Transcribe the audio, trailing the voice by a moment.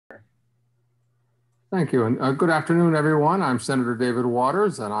Thank you, and good afternoon, everyone. I'm Senator David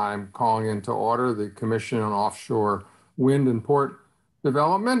Waters, and I'm calling into order the Commission on Offshore Wind and Port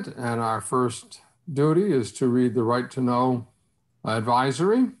Development. And our first duty is to read the Right to Know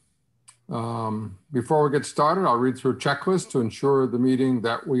advisory. Before we get started, I'll read through a checklist to ensure the meeting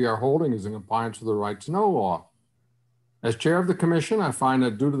that we are holding is in compliance with the Right to Know law. As chair of the commission, I find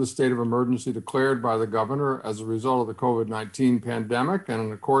that due to the state of emergency declared by the governor as a result of the COVID-19 pandemic and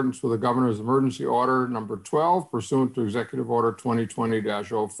in accordance with the governor's emergency order number 12 pursuant to executive order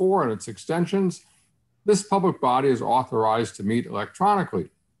 2020-04 and its extensions, this public body is authorized to meet electronically.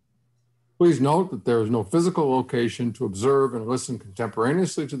 Please note that there is no physical location to observe and listen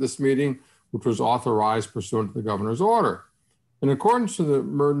contemporaneously to this meeting, which was authorized pursuant to the governor's order. In accordance with the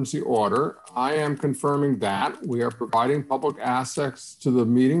emergency order, I am confirming that we are providing public access to the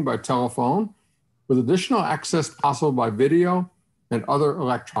meeting by telephone with additional access possible by video and other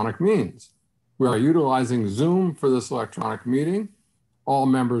electronic means. We are utilizing Zoom for this electronic meeting. All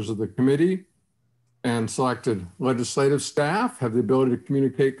members of the committee and selected legislative staff have the ability to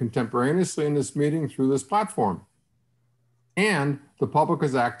communicate contemporaneously in this meeting through this platform. And the public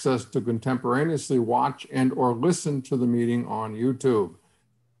has access to contemporaneously watch and or listen to the meeting on YouTube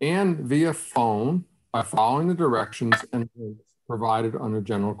and via phone by following the directions and links provided on the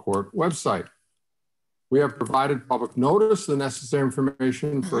General Court website. We have provided public notice of the necessary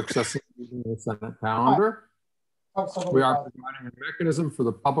information for accessing the Senate calendar. We are providing a mechanism for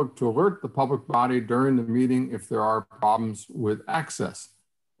the public to alert the public body during the meeting if there are problems with access.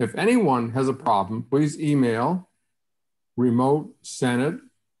 If anyone has a problem, please email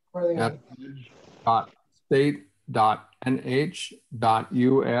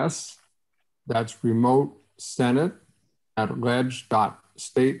remotesenate@ledge.state.nh.us. That's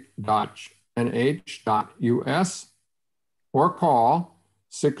remotesenate@ledge.state.nh.us, or call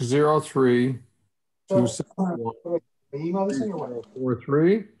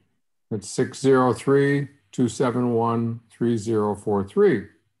 603-271-3043. That's 603-271-3043.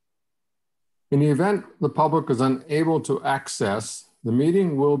 In the event the public is unable to access, the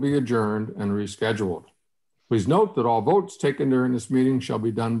meeting will be adjourned and rescheduled. Please note that all votes taken during this meeting shall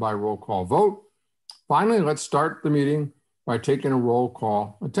be done by roll call vote. Finally, let's start the meeting by taking a roll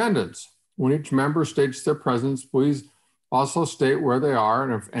call attendance. When each member states their presence, please also state where they are,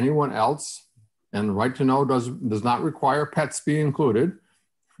 and if anyone else, and the Right to Know does not require pets be included,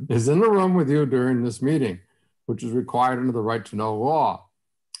 is in the room with you during this meeting, which is required under the Right to Know law.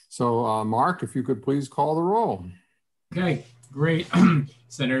 So Mark, if you could please call the roll. Okay, great.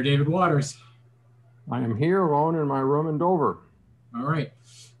 Senator David Waters. I am here alone in my room in Dover. All right.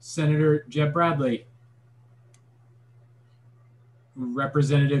 Senator Jeb Bradley.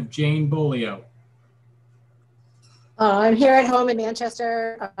 Representative Jane Bolio. I'm here at home in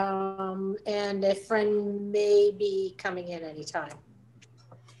Manchester, and a friend may be coming in anytime.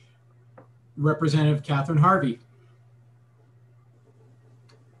 Representative Catherine Harvey.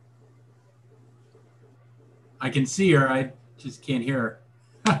 I can see her, I just can't hear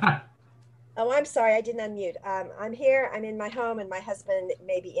her. Oh, I'm sorry, I didn't unmute. I'm here, I'm in my home, and my husband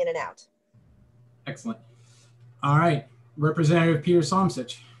may be in and out. Excellent. All right, Representative Peter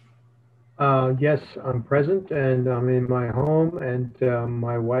Somsich. Yes, I'm present and I'm in my home, and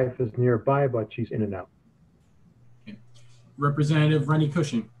my wife is nearby, but she's in and out. Okay. Representative Rennie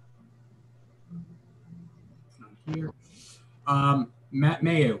Cushing. Not here. Matt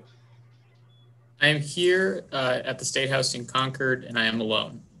Mayo. I am here at the State House in Concord, and I am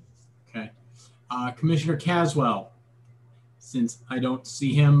alone. Okay. Commissioner Caswell. Since I don't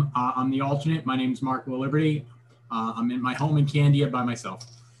see him, I'm the alternate. My name is Mark Liberty. I'm in my home in Candia by myself.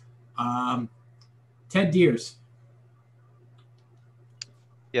 Ted Deers.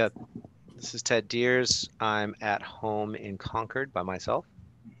 Yeah, this is Ted Deers. I'm at home in Concord by myself.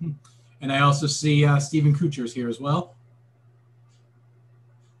 Mm-hmm. And I also see Stephen Kuchers here as well.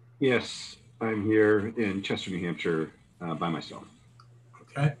 Yes, I'm here in Chester, New Hampshire by myself.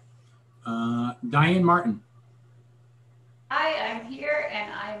 Okay. Diane Martin. Hi, I'm here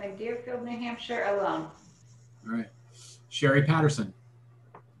and I'm in Deerfield, New Hampshire alone. All right. Sherry Patterson.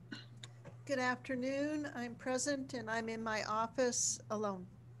 Good afternoon. I'm present and I'm in my office alone.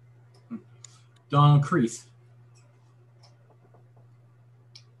 Donald Crease.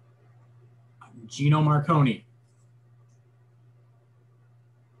 Gino Marconi.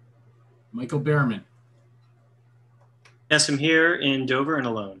 Michael Behrman. Yes, I'm here in Dover and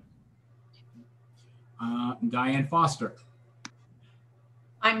alone. Diane Foster.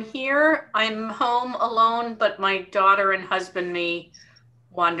 I'm here. I'm home alone, but my daughter and husband may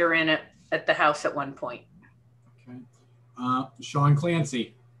wander in at the house at one point. Okay. Sean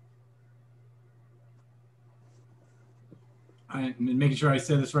Clancy. I'm making sure I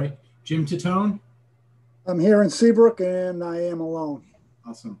said this right. Jim Tatone. I'm here in Seabrook and I am alone.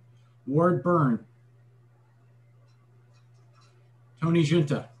 Awesome. Ward Byrne. Tony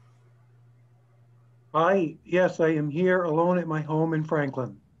Junta. Yes, I am here alone at my home in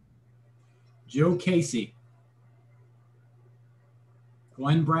Franklin. Joe Casey.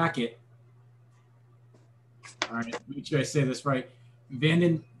 Glenn Brackett. All right, make sure I say this right.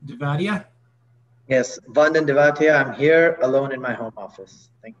 Vanden Devadia. Yes, Vanden Devatia, I'm here alone in my home office.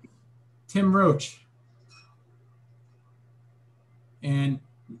 Thank you. Tim Roach. And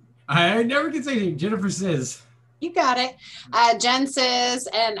I never can say Jennifer Sizz. You got it. Jen says,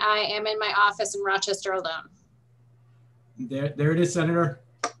 and I am in my office in Rochester alone. There it is, Senator.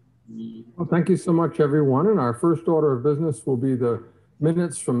 Well, thank you so much, everyone. And our first order of business will be the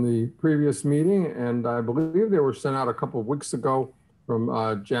minutes from the previous meeting. And I believe they were sent out a couple of weeks ago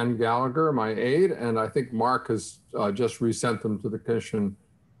from Jen Gallagher, my aide. And I think Mark has just resent them to the commission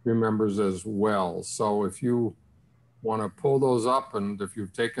members as well. So if you want to pull those up and if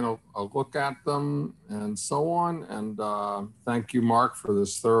you've taken a look at them and so on. And thank you, Mark, for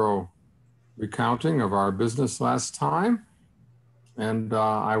this thorough recounting of our business last time. And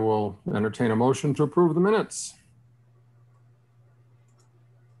I will entertain a motion to approve the minutes.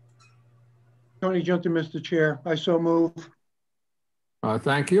 Tony Junta, Mr. Chair. I so move.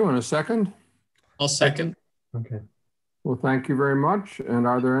 Thank you. And a second? I'll second. Okay. Well, thank you very much. And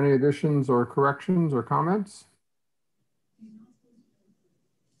are there any additions or corrections or comments?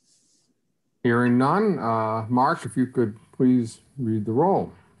 Hearing none. Mark, if you could please read the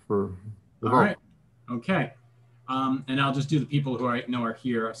roll for the vote. All right. Okay. And I'll just do the people who I know are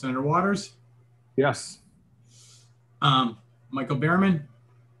here. Senator Waters. Yes. Michael Behrman.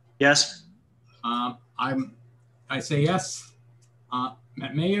 Yes. I say yes.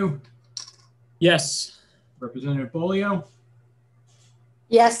 Matt Mayu. Yes. Representative Bolio.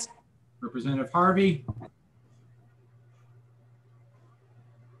 Yes. Representative Harvey.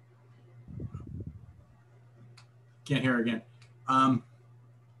 Can't hear her again.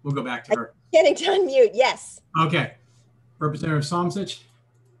 We'll go back to her. Getting to unmute, yes. Okay. Representative Somsich.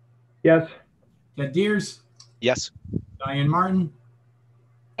 Yes. Ted Deers. Yes. Diane Martin.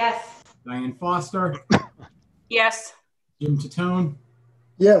 Yes. Diane Foster. Yes. Jim Tatone.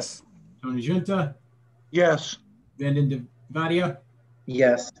 Yes. Tony Junta. Yes. Vanden Devadia.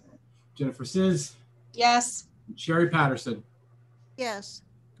 Yes. Jennifer Sizz. Yes. Sherry Patterson. Yes.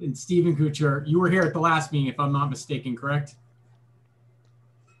 And Stephen Kuchar. You were here at the last meeting, if I'm not mistaken, correct?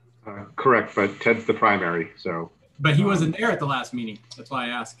 Correct, but Ted's the primary, so. But he wasn't there at the last meeting. That's why I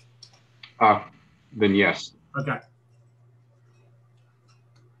asked. Then yes. Okay.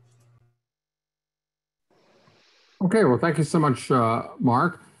 Okay, well, thank you so much,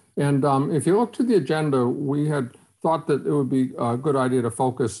 Mark. And if you look to the agenda, we had thought that it would be a good idea to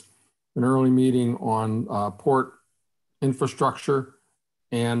focus an early meeting on port infrastructure.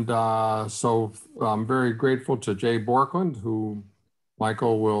 And so I'm very grateful to Jay Borkland, who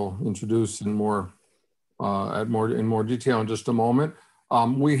Michael will introduce in more detail in just a moment.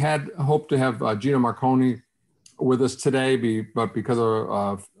 We had hoped to have Gino Marconi with us today, but because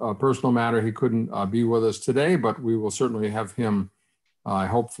of a personal matter, he couldn't be with us today, but we will certainly have him, I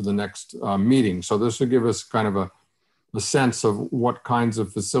hope, for the next meeting. So this will give us kind of a sense of what kinds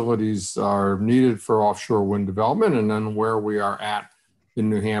of facilities are needed for offshore wind development and then where we are at in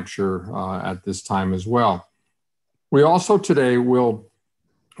New Hampshire at this time as well. We also today will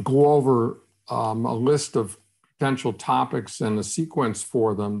go over a list of potential topics and a sequence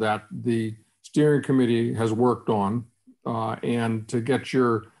for them that the steering committee has worked on and to get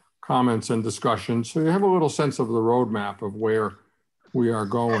your comments and discussion. So you have a little sense of the roadmap of where we are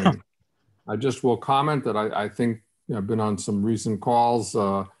going. I just will comment that I think I've been on some recent calls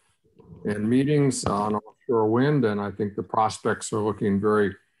and meetings on offshore wind, and I think the prospects are looking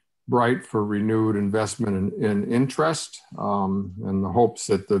very bright for renewed investment and interest, and the hopes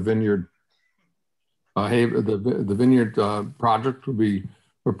that the Vineyard the Vineyard project will be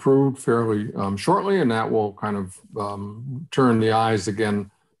approved fairly shortly, and that will kind of turn the eyes again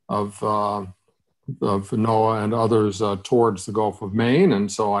of NOAA and others towards the Gulf of Maine.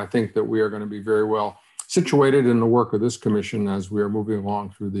 And so I think that we are going to be very well situated in the work of this commission as we are moving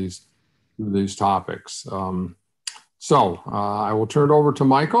along through these topics. So I will turn it over to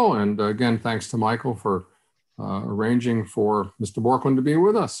Michael. And again, thanks to Michael for arranging for Mr. Borkland to be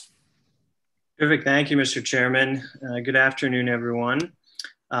with us. Perfect. Thank you, Mr. Chairman. Good afternoon, everyone.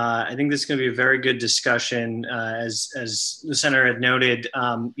 I think this is going to be a very good discussion. As the senator had noted,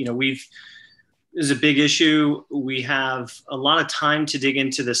 this is a big issue. We have a lot of time to dig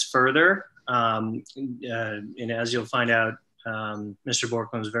into this further. And as you'll find out Mr.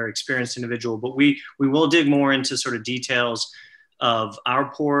 Borkland is a very experienced individual, but we will dig more into sort of details of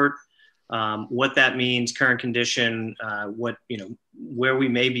our port, what that means, current condition, where we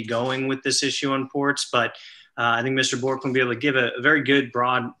may be going with this issue on ports. But I think Mr. Borkland will be able to give a very good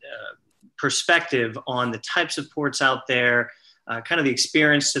broad perspective on the types of ports out there, kind of the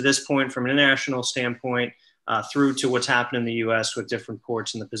experience to this point from an international standpoint, through to what's happened in the U.S. with different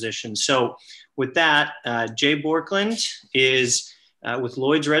ports and the positions. So with that, Jay Borkland is with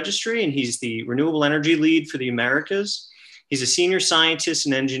Lloyd's Registry, and he's the renewable energy lead for the Americas. He's a senior scientist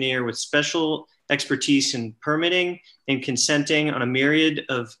and engineer with special expertise in permitting and consenting on a myriad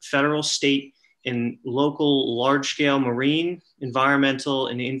of federal, state, and local large-scale marine, environmental,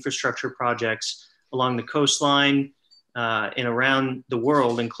 and infrastructure projects along the coastline and around the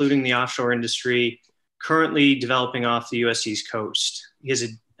world, including the offshore industry, currently developing off the U.S. East Coast. He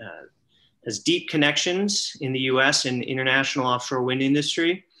has deep connections in the U.S. and international offshore wind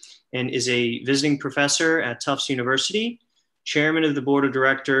industry, and is a visiting professor at Tufts University, chairman of the board of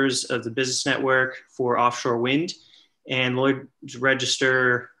directors of the Business Network for Offshore Wind, and Lloyd's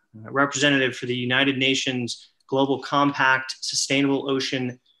Register representative for the United Nations Global Compact Sustainable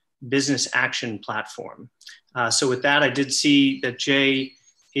Ocean Business Action Platform. So with that, I did see that Jay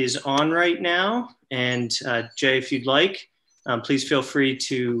is on right now. And Jay, if you'd like, please feel free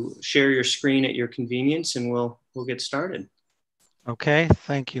to share your screen at your convenience, and we'll get started. Okay,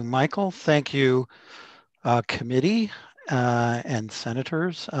 thank you, Michael. Thank you, committee and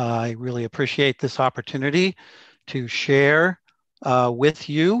senators. I really appreciate this opportunity to share with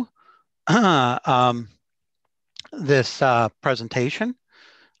you this presentation.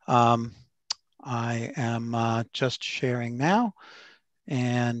 I am just sharing now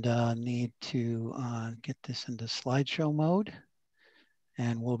and need to get this into slideshow mode,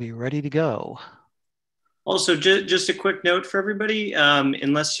 and we'll be ready to go. Also, just a quick note for everybody,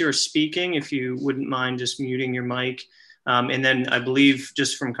 unless you're speaking, if you wouldn't mind just muting your mic. And then I believe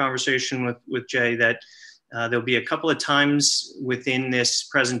just from conversation with Jay that there'll be a couple of times within this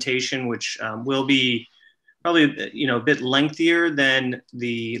presentation, which will be probably a bit lengthier than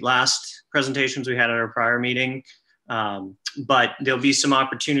the last presentations we had at our prior meeting. But there'll be some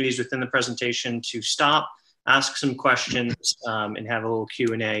opportunities within the presentation to stop, ask some questions, and have a little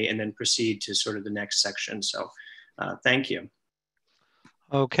Q&A, and then proceed to sort of the next section. So thank you.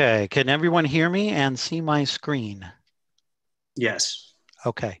 Okay, can everyone hear me and see my screen? Yes.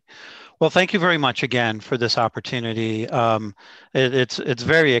 Okay. Well, thank you very much again for this opportunity. It's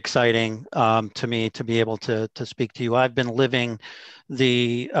very exciting to me to be able to speak to you. I've been living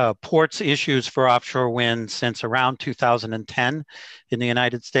the ports issues for offshore wind since around 2010 in the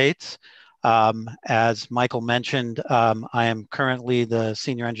United States. As Michael mentioned, I am currently the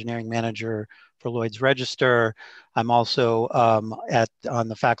Senior Engineering Manager for Lloyd's Register. I'm also on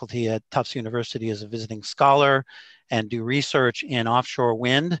the faculty at Tufts University as a visiting scholar and do research in offshore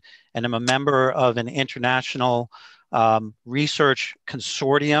wind. And I'm a member of an international research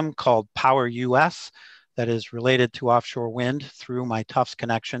consortium called Power US that is related to offshore wind through my Tufts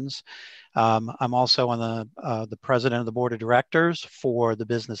connections. I'm also on the president of the board of directors for the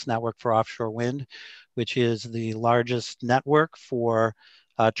Business Network for Offshore Wind, which is the largest network for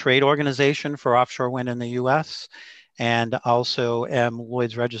trade organization for offshore wind in the US. And also am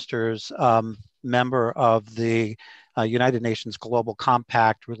Lloyd's Register's member of the United Nations Global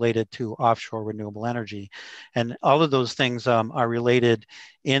Compact related to offshore renewable energy. And all of those things are related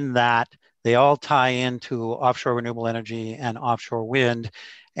in that they all tie into offshore renewable energy and offshore wind.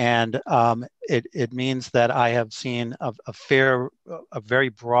 And it means that I have seen a very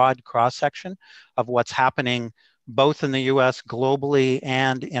broad cross-section of what's happening both in the US globally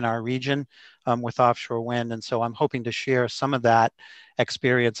and in our region with offshore wind. And so I'm hoping to share some of that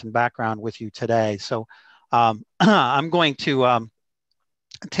experience and background with you today. So I'm going to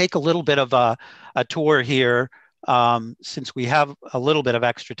take a little bit of a tour here since we have a little bit of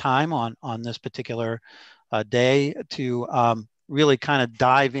extra time on this particular day to really kind of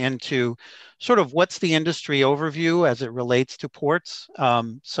dive into sort of what's the industry overview as it relates to ports.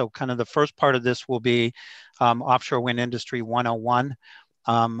 So kind of the first part of this will be Offshore Wind Industry 101,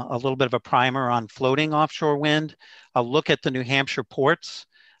 a little bit of a primer on floating offshore wind, a look at the New Hampshire ports,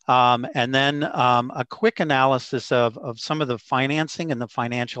 and then a quick analysis of some of the financing and the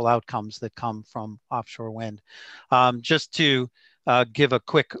financial outcomes that come from offshore wind. Just to give a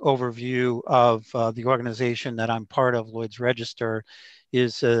quick overview of the organization that I'm part of, Lloyd's Register,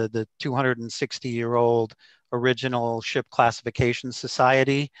 is the 260-year-old original ship classification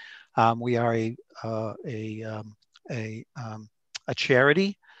society. We are a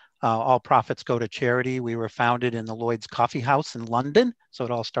charity All profits go to charity. We were founded in the Lloyd's Coffee House in London. So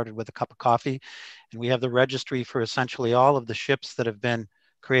it all started with a cup of coffee. And we have the registry for essentially all of the ships that have been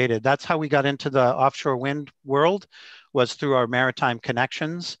created. That's how we got into the offshore wind world, was through our maritime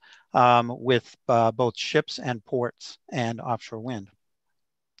connections with both ships and ports and offshore wind.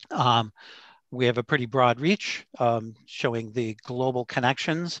 We have a pretty broad reach, showing the global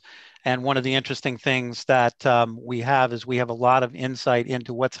connections. And one of the interesting things that we have is we have a lot of insight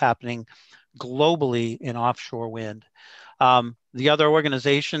into what's happening globally in offshore wind. The other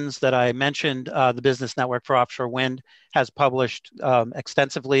organizations that I mentioned, the Business Network for Offshore Wind has published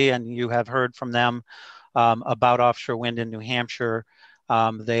extensively, and you have heard from them about offshore wind in New Hampshire.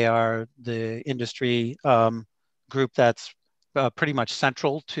 They are the industry group that's pretty much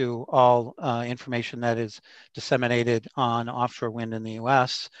central to all information that is disseminated on offshore wind in the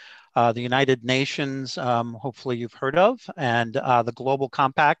US. The United Nations, hopefully you've heard of, and the Global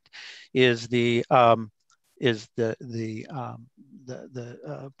Compact is the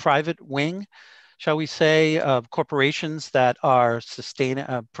private wing, shall we say, of corporations that are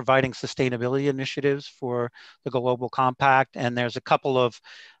providing sustainability initiatives for the Global Compact. And there's a couple of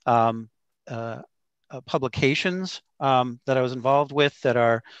publications that I was involved with that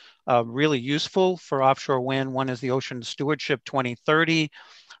are really useful for offshore wind. One is the Ocean Stewardship 2030,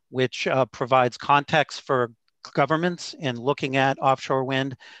 which provides context for governments in looking at offshore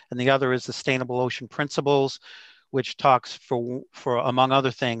wind. And the other is Sustainable Ocean Principles, which talks for among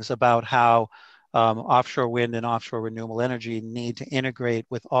other things about how offshore wind and offshore renewable energy need to integrate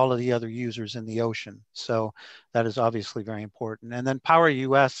with all of the other users in the ocean. So that is obviously very important. And then Power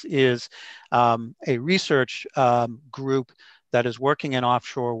US is a research group that is working in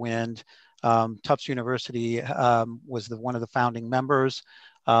offshore wind. Tufts University was one of the founding members,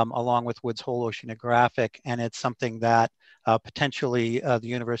 along with Woods Hole Oceanographic, and it's something that potentially the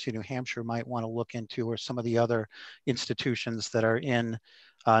University of New Hampshire might want to look into, or some of the other institutions that are in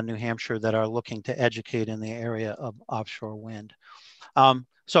New Hampshire that are looking to educate in the area of offshore wind.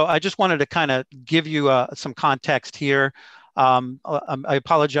 So I just wanted to kind of give you some context here. I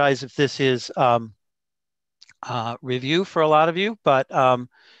apologize if this is review for a lot of you, but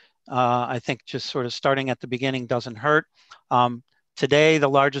I think just sort of starting at the beginning doesn't hurt. Today, the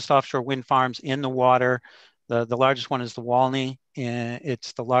largest offshore wind farms in the water, the largest one is the Walney.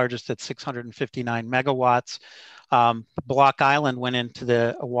 It's the largest at 659 megawatts. Block Island went into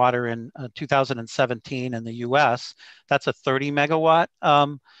the water in 2017 in the US. That's a 30 megawatt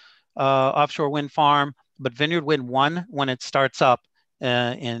offshore wind farm. But Vineyard Wind 1, when it starts up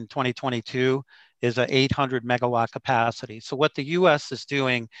in 2022, is an 800 megawatt capacity. So what the US is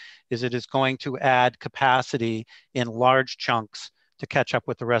doing is it is going to add capacity in large chunks to catch up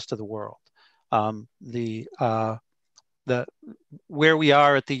with the rest of the world. Where we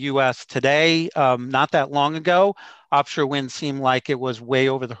are at the US today, not that long ago, offshore wind seemed like it was way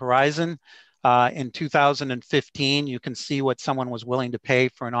over the horizon. In 2015, you can see what someone was willing to pay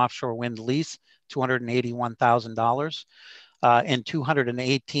for an offshore wind lease, $281,000. In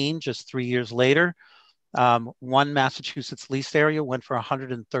 2018, just 3 years later, one Massachusetts leased area went for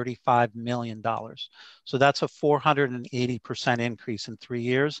 $135 million. So that's a 480% increase in 3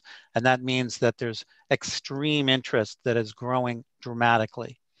 years. And that means that there's extreme interest that is growing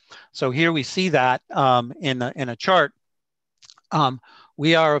dramatically. So here we see that in a chart.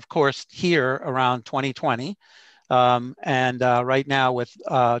 We are, of course, here around 2020. And right now with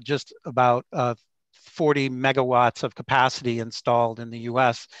just about 40 megawatts of capacity installed in the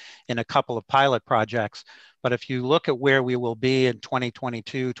US in a couple of pilot projects. But if you look at where we will be in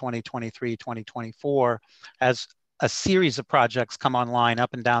 2022, 2023, 2024, as a series of projects come online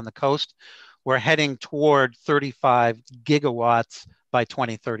up and down the coast, we're heading toward 35 gigawatts by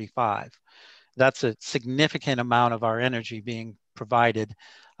 2035. That's a significant amount of our energy being provided.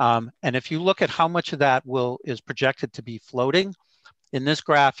 And if you look at how much of that is projected to be floating, in this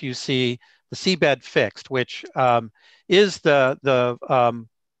graph, you see the seabed fixed, which is the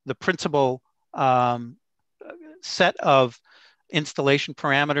principal set of installation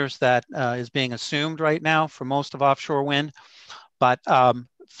parameters that is being assumed right now for most of offshore wind. But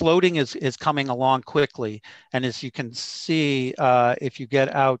floating is coming along quickly. And as you can see, if you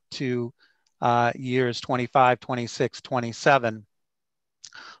get out to years 25, 26, 27,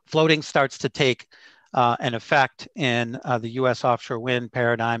 floating starts to take an effect in the US offshore wind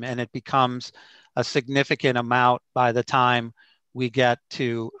paradigm, and it becomes a significant amount by the time we get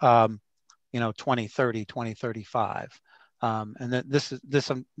to 2030, 2035. And this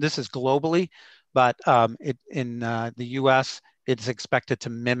is globally, but in the US, it's expected to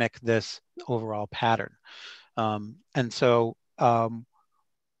mimic this overall pattern. And so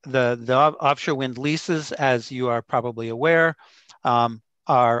the offshore wind leases, as you are probably aware,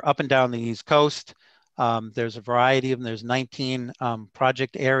 are up and down the East Coast. There's a variety of them. There's 19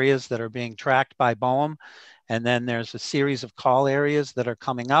 project areas that are being tracked by BOEM. And then there's a series of call areas that are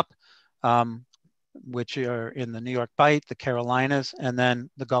coming up, which are in the New York Bight, the Carolinas, and then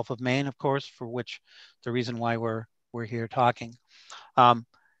the Gulf of Maine, of course, for which the reason why we're here talking.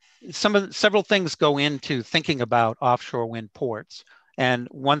 Several things go into thinking about offshore wind ports. And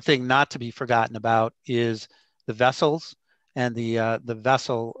one thing not to be forgotten about is the vessels and the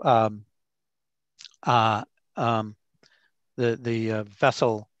vessel,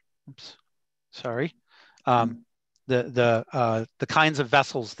 vessel, oops, sorry, the kinds of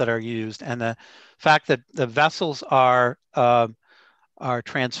vessels that are used, and the fact that the vessels are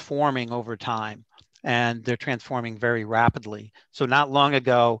transforming over time, and they're transforming very rapidly. So not long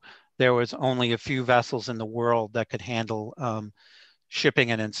ago, there was only a few vessels in the world that could handle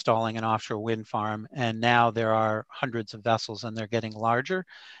shipping and installing an offshore wind farm. And now there are hundreds of vessels, and they're getting larger,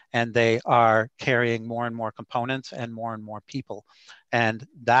 and they are carrying more and more components and more people. And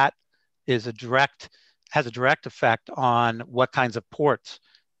that is has a direct effect on what kinds of ports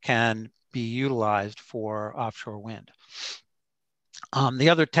can be utilized for offshore wind. The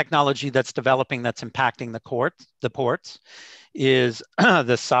other technology that's developing that's impacting the ports is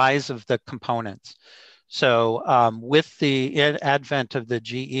the size of the components. So with the advent of the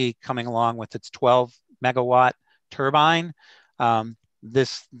GE coming along with its 12 megawatt turbine,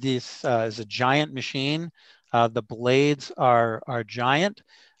 this is a giant machine. The blades are giant.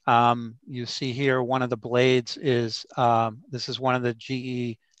 You see here, one of the blades is, this is one of the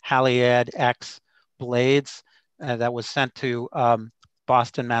GE Haliade X blades that was sent to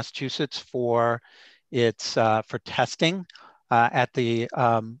Boston, Massachusetts for testing at the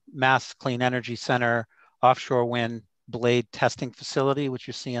Mass Clean Energy Center offshore wind blade testing facility, which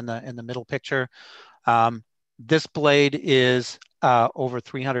you see in the middle picture. This blade is over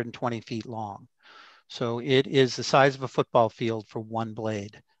 320 feet long. So it is the size of a football field for one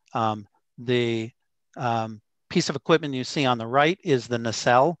blade. The piece of equipment you see on the right is the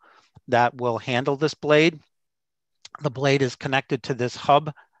nacelle that will handle this blade. The blade is connected to this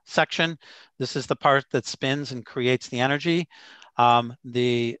hub section. This is the part that spins and creates the energy.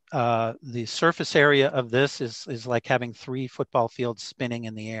 The surface area of this is like having 3 football fields spinning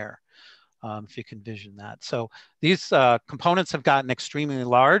in the air, if you can envision that. So these components have gotten extremely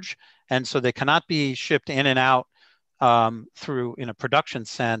large, and so they cannot be shipped in and out through, in a production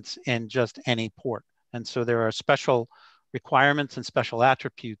sense, in just any port. And so there are special requirements and special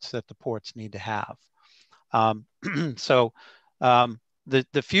attributes that the ports need to have.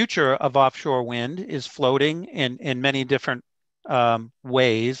 The future of offshore wind is floating in many different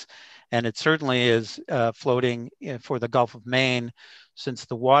ways, and it certainly is floating for the Gulf of Maine, since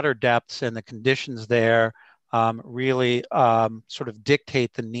the water depths and the conditions there really sort of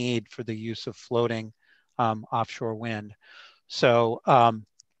dictate the need for the use of floating offshore wind. So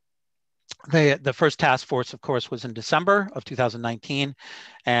the first task force, of course, was in December of 2019,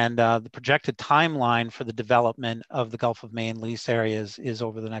 and the projected timeline for the development of the Gulf of Maine lease areas is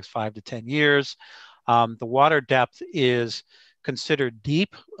over the next 5 to 10 years. The water depth is considered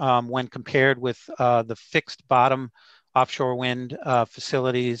deep when compared with the fixed bottom offshore wind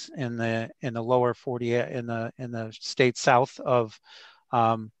facilities in the lower 40 in the state south of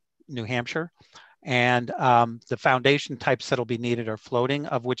New Hampshire. And the foundation types that'll be needed are floating,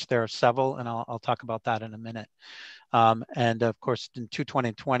 of which there are several, and I'll talk about that in a minute. And of course, in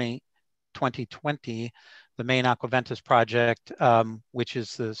 2020, the Maine Aquaventus project, which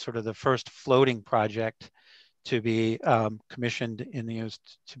is the sort of the first floating project to be commissioned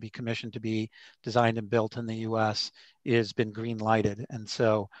to be designed and built in the U.S., has been green lighted, and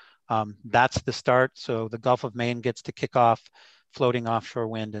so that's the start. So the Gulf of Maine gets to kick off floating offshore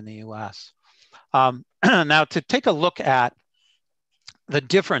wind in the U.S. Now, to take a look at the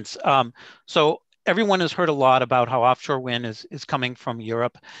difference, so everyone has heard a lot about how offshore wind is coming from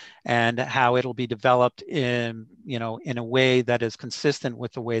Europe, and how it'll be developed in a way that is consistent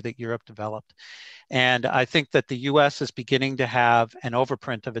with the way that Europe developed. And I think that the U.S. is beginning to have an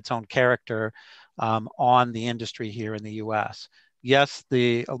overprint of its own character on the industry here in the U.S. Yes,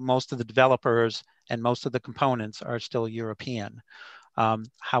 most of the developers and most of the components are still European.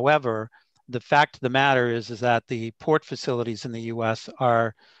 However, the fact of the matter is that the port facilities in the U.S.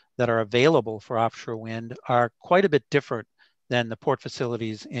 that are available for offshore wind are quite a bit different than the port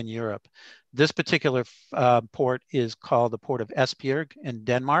facilities in Europe. This particular port is called the Port of Esbjerg in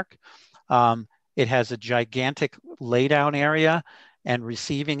Denmark. It has a gigantic laydown area and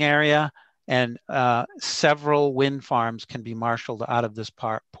receiving area, and several wind farms can be marshaled out of this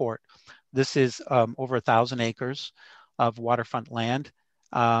port. This is over 1,000 acres of waterfront land,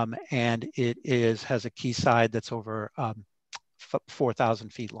 and it has a quayside that's over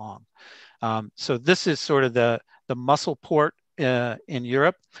 4,000 feet long. So this is sort of the muscle port in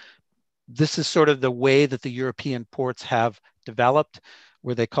Europe. This is sort of the way that the European ports have developed,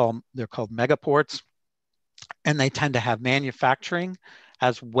 where they're called megaports, and they tend to have manufacturing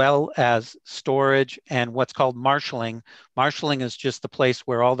as well as storage and what's called marshaling. Marshaling is just the place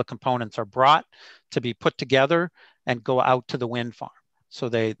where all the components are brought to be put together and go out to the wind farm. So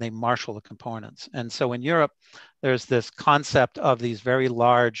they marshal the components. And so in Europe, there's this concept of these very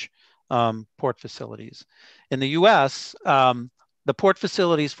large port facilities. In the US, the port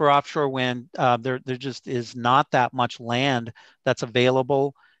facilities for offshore wind, there just is not that much land that's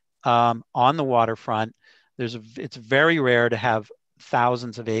available on the waterfront. It's very rare to have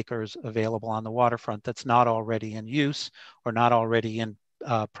thousands of acres available on the waterfront that's not already in use or not already in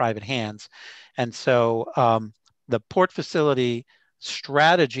private hands. And so the port facility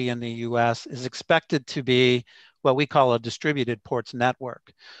strategy in the US is expected to be what we call a distributed ports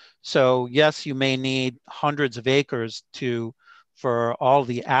network. So yes, you may need hundreds of acres for all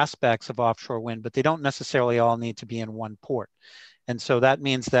the aspects of offshore wind, but they don't necessarily all need to be in one port. And so that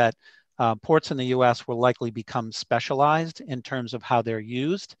means that ports in the US will likely become specialized in terms of how they're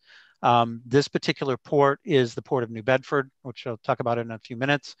used. This particular port is the Port of New Bedford, which I'll talk about in a few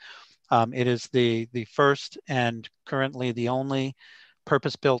minutes. It is the first and currently the only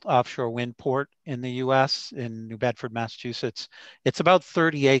purpose-built offshore wind port in the US in New Bedford, Massachusetts. It's about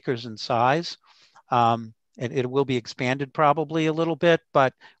 30 acres in size. It will be expanded probably a little bit,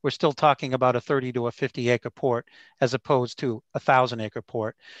 but we're still talking about a 30 to a 50 acre port as opposed to a 1,000-acre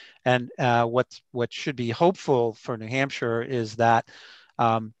port. And what should be hopeful for New Hampshire is that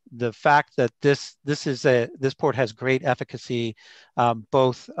the fact that this port has great efficacy.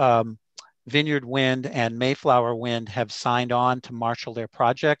 Both Vineyard Wind and Mayflower Wind have signed on to marshal their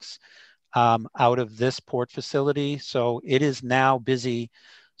projects out of this port facility. So it is now busy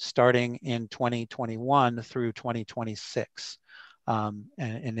starting in 2021 through 2026. And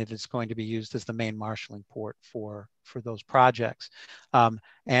it is going to be used as the main marshaling port for those projects.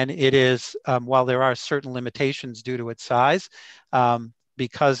 And it is, while there are certain limitations due to its size,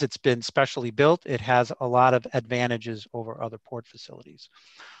 because it's been specially built, it has a lot of advantages over other port facilities.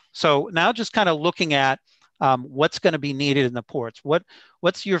 So now just kind of looking at what's going to be needed in the ports.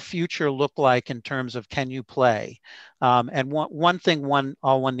 What's your future look like in terms of can you play? And one thing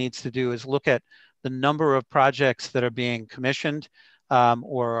all one needs to do is look at the number of projects that are being commissioned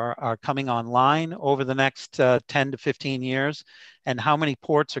or are coming online over the next 10 to 15 years, and how many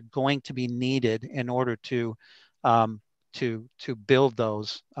ports are going to be needed in order to build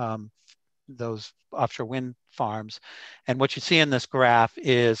those offshore wind farms. And what you see in this graph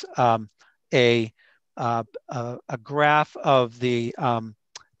is a graph of the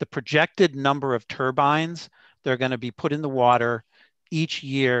projected number of turbines that are going to be put in the water each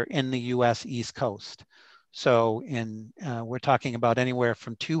year in the US East Coast. So we're talking about anywhere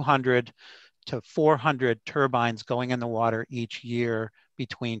from 200 to 400 turbines going in the water each year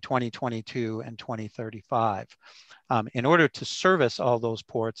between 2022 and 2035. In order to service all those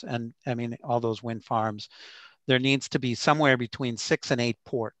ports and all those wind farms, there needs to be somewhere between 6 and 8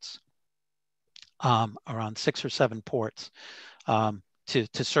 ports, around 6 or 7 ports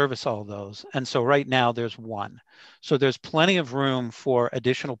to service all those. And so right now there's 1. So there's plenty of room for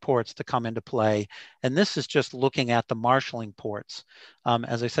additional ports to come into play. And this is just looking at the marshaling ports.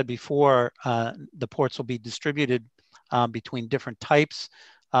 As I said before, the ports will be distributed between different types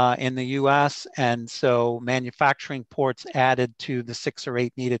in the US. And so manufacturing ports added to the 6 or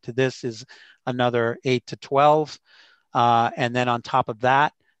 8 needed to this is another 8 to 12. And then on top of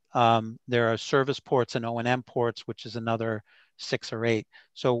that, there are service ports and O&M ports, which is another 6 or 8.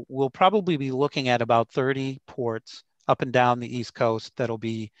 So we'll probably be looking at about 30 ports up and down the East Coast that'll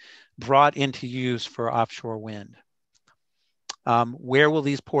be brought into use for offshore wind. Where will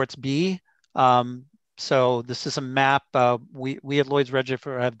these ports be? So this is a map. We at Lloyd's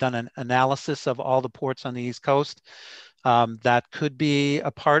Register have done an analysis of all the ports on the East Coast that could be a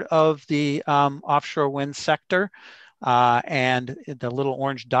part of the offshore wind sector. And the little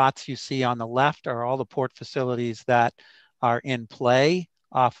orange dots you see on the left are all the port facilities that are in play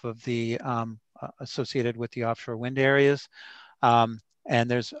off of the associated with the offshore wind areas. And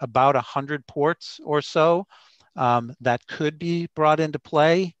there's about 100 ports or so that could be brought into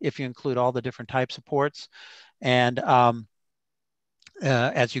play if you include all the different types of ports. And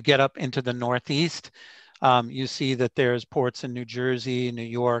as you get up into the Northeast, you see that there's ports in New Jersey, New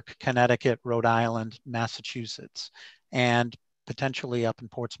York, Connecticut, Rhode Island, Massachusetts, and potentially up in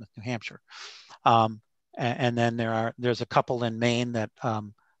Portsmouth, New Hampshire. And then there's a couple in Maine that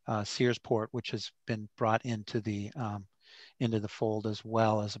Searsport, which has been brought into the fold as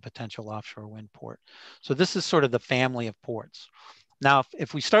well as a potential offshore wind port. So this is sort of the family of ports. Now,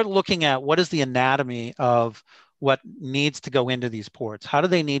 if we start looking at what is the anatomy of what needs to go into these ports, how do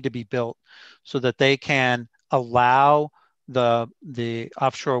they need to be built so that they can allow the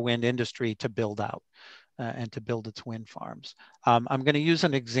offshore wind industry to build out and to build its wind farms? I'm going to use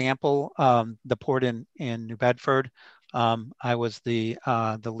an example, the port in New Bedford. I was the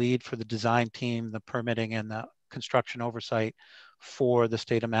lead for the design team, the permitting, and the construction oversight for the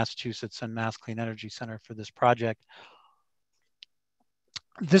state of Massachusetts and Mass Clean Energy Center for this project.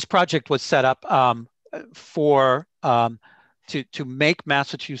 This project was set up to make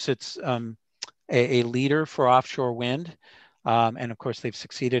Massachusetts a leader for offshore wind. And of course, they've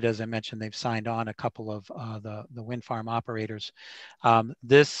succeeded. As I mentioned, they've signed on a couple of the wind farm operators.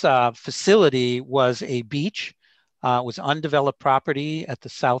 This facility was a beach. It was undeveloped property at the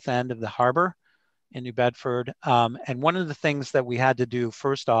south end of the harbor in New Bedford. And one of the things that we had to do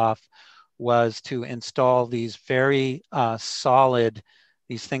first off was to install these very solid,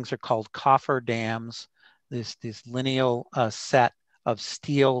 these things are called coffer dams, this lineal set of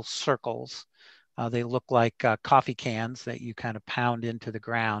steel circles. They look like coffee cans that you kind of pound into the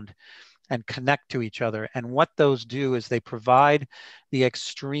ground and connect to each other. And what those do is they provide the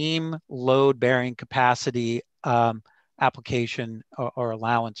extreme load bearing capacity application or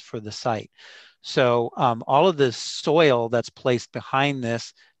allowance for the site. So all of this soil that's placed behind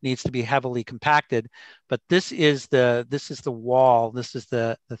this needs to be heavily compacted, but this is the wall, this is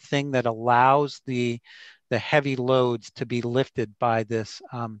the thing that allows the heavy loads to be lifted by this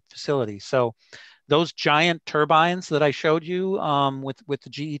facility. So those giant turbines that I showed you with the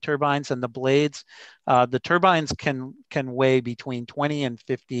GE turbines and the blades, the turbines can weigh between 20 and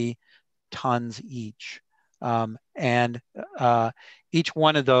 50 tons each. And each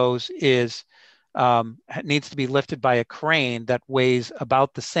one of those needs to be lifted by a crane that weighs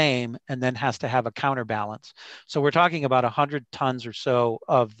about the same and then has to have a counterbalance. So we're talking about 100 tons or so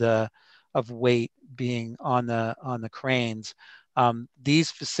of weight being on the cranes.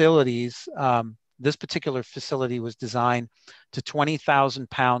 These facilities, this particular facility was designed to 20,000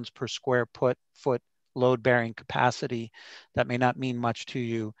 pounds per square foot load bearing capacity. That may not mean much to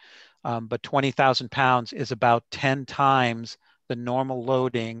you, but 20,000 pounds is about 10 times the normal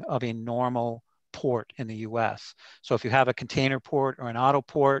loading of a normal port in the US. So if you have a container port or an auto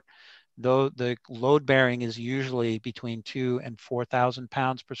port, though the load bearing is usually between 2,000 and 4,000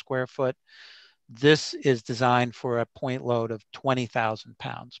 pounds per square foot, this is designed for a point load of 20,000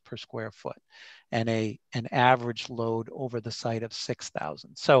 pounds per square foot and an average load over the site of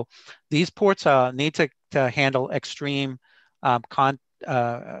 6,000. So these ports need to handle extreme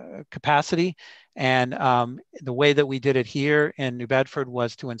capacity. And the way that we did it here in New Bedford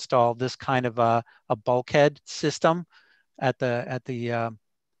was to install this kind of a bulkhead system at the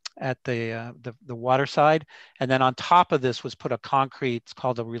water side. And then on top of this was put a concrete, it's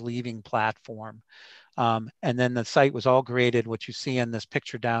called a relieving platform. And then the site was all graded, what you see in this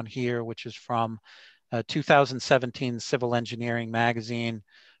picture down here, which is from a 2017 Civil Engineering Magazine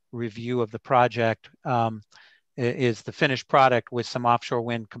review of the project, is the finished product with some offshore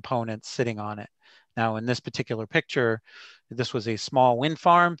wind components sitting on it. Now, in this particular picture, this was a small wind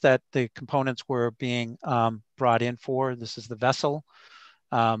farm that the components were being brought in for. This is the vessel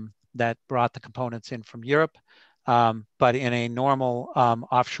that brought the components in from Europe. But in a normal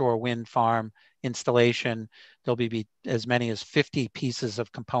offshore wind farm installation, there'll be as many as 50 pieces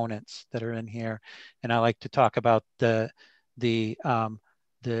of components that are in here. And I like to talk about the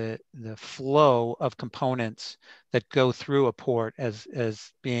flow of components that go through a port as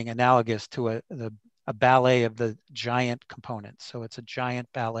being analogous to a ballet of the giant components. So it's a giant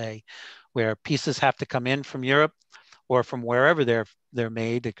ballet where pieces have to come in from Europe or from wherever they're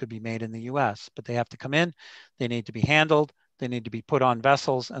made. It could be made in the US, but they have to come in, they need to be handled, they need to be put on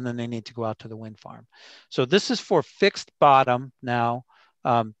vessels, and then they need to go out to the wind farm. So this is for fixed bottom now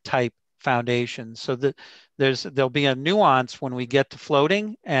type foundations. So there'll be a nuance when we get to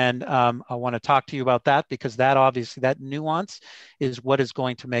floating, and I want to talk to you about that, because that nuance is what is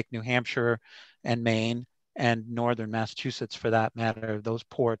going to make New Hampshire and Maine and northern Massachusetts, for that matter, those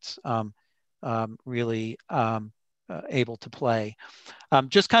ports really able to play.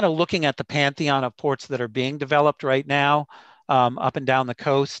 Just kind of looking at the pantheon of ports that are being developed right now up and down the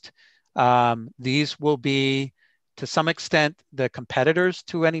coast. These will be, to some extent, the competitors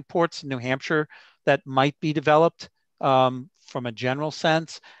to any ports in New Hampshire. that might be developed from a general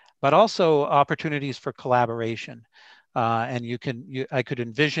sense, but also opportunities for collaboration. And I could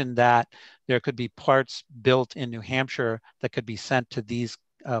envision that there could be parts built in New Hampshire that could be sent to these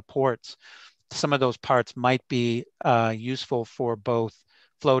ports. Some of those parts might be useful for both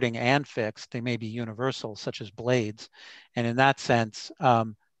floating and fixed. They may be universal, such as blades. And in that sense,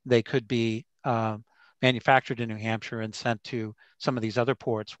 they could be manufactured in New Hampshire and sent to some of these other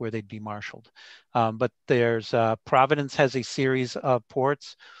ports where they'd be marshaled. But there's Providence has a series of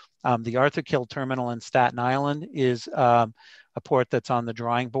ports. The Arthur Kill Terminal in Staten Island is a port that's on the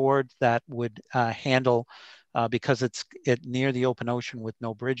drawing board that would handle, because it's near the open ocean with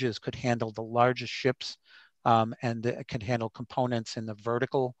no bridges, could handle the largest ships, and it can handle components in the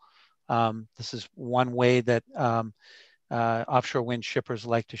vertical. This is one way that offshore wind shippers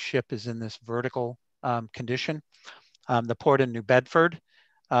like to ship, is in this vertical condition. The port in New Bedford,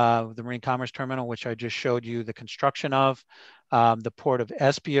 the Marine Commerce Terminal, which I just showed you the construction of. The port of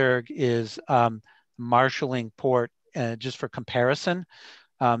Esbjerg is marshaling port, just for comparison.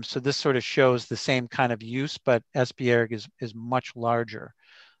 So this sort of shows the same kind of use, but Esbjerg is much larger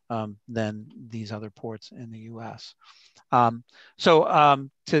than these other ports in the US.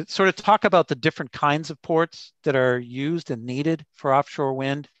 To sort of talk about the different kinds of ports that are used and needed for offshore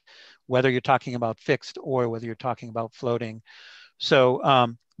wind, whether you're talking about fixed or whether you're talking about floating.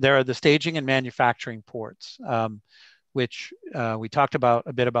 So there are the staging and manufacturing ports, which we talked about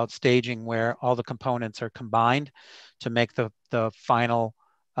a bit about staging, where all the components are combined to make the final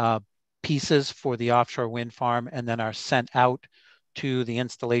pieces for the offshore wind farm, and then are sent out to the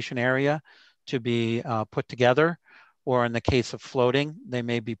installation area to be put together. Or in the case of floating, they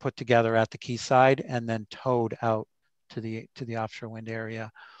may be put together at the quayside and then towed out to the offshore wind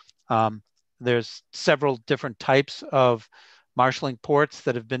area. There's several different types of marshaling ports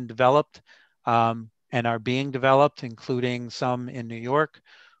that have been developed and are being developed, including some in New York,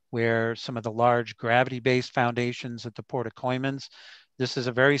 where some of the large gravity-based foundations at the Port of Coymans. This is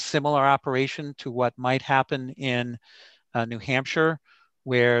a very similar operation to what might happen in New Hampshire,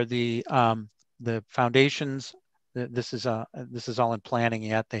 where the foundations, this is all in planning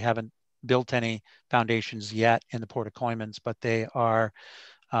yet. They haven't built any foundations yet in the Port of Coymans, but they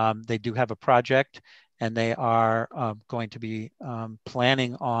do have a project, and they are going to be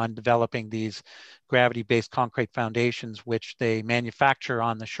planning on developing these gravity-based concrete foundations, which they manufacture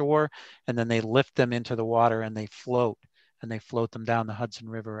on the shore, and then they lift them into the water and they float them down the Hudson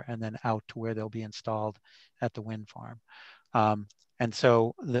River and then out to where they'll be installed at the wind farm. And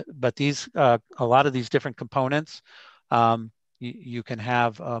so, but these, a lot of these different components, you can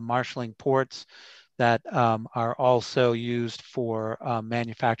have marshaling ports that are also used for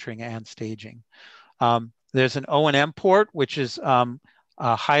manufacturing and staging. There's an O&M port, which is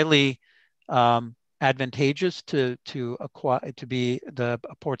highly advantageous to be the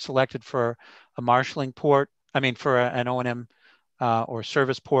port selected for a marshaling port. I mean, for an O&M or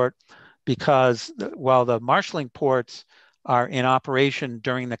service port, because while the marshaling ports are in operation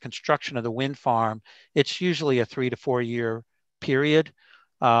during the construction of the wind farm, it's usually a 3 to 4 year period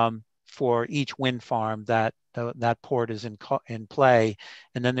for each wind farm that port is in play.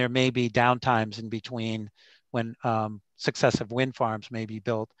 And then there may be downtimes in between when successive wind farms may be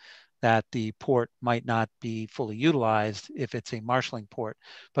built, that the port might not be fully utilized if it's a marshaling port.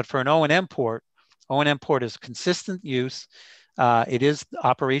 But for an O&M port is consistent use. It is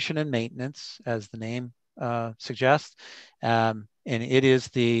operation and maintenance, as the name suggests. And it is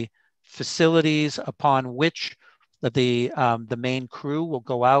the facilities upon which the main crew will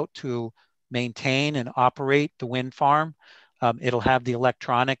go out to maintain and operate the wind farm. It'll have the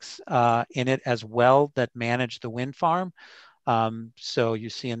electronics in it as well that manage the wind farm. So you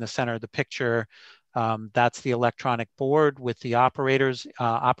see in the center of the picture, that's the electronic board with the operators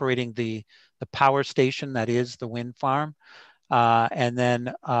operating the power station that is the wind farm. And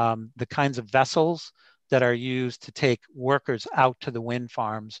then the kinds of vessels that are used to take workers out to the wind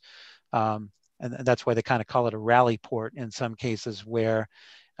farms. And that's why they kind of call it a rally port in some cases, where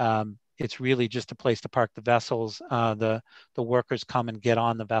it's really just a place to park the vessels. The workers come and get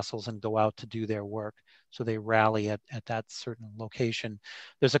on the vessels and go out to do their work. So they rally at that certain location.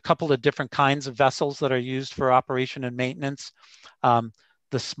 There's a couple of different kinds of vessels that are used for operation and maintenance.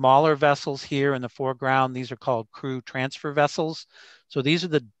 The smaller vessels here in the foreground, these are called crew transfer vessels. So these are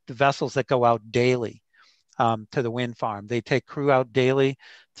the vessels that go out daily to the wind farm. They take crew out daily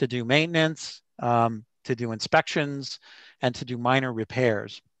to do maintenance, to do inspections, and to do minor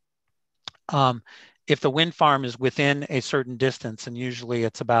repairs. If the wind farm is within a certain distance, and usually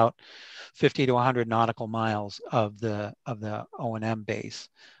it's about 50 to 100 nautical miles of the O&M base,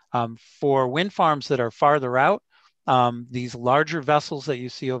 For wind farms that are farther out, these larger vessels that you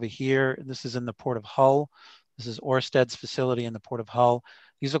see over here, this is in the Port of Hull. This is Ørsted's facility in the Port of Hull.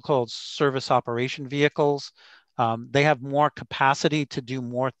 These are called service operation vehicles. They have more capacity to do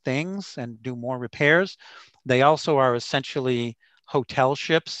more things and do more repairs. They also are essentially hotel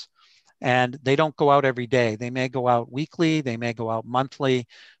ships, and they don't go out every day. They may go out weekly, they may go out monthly,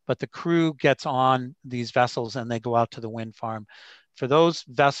 but the crew gets on these vessels and they go out to the wind farm. For those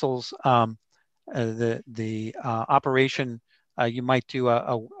vessels, the operation, you might do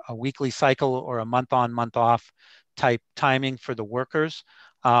a weekly cycle or a month on, month off type timing for the workers.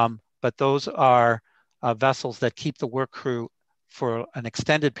 But those are vessels that keep the work crew for an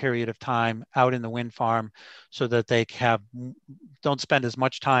extended period of time out in the wind farm so that they don't spend as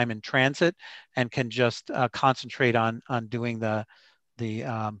much time in transit and can just concentrate on doing the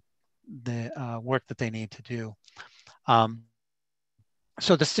work that they need to do.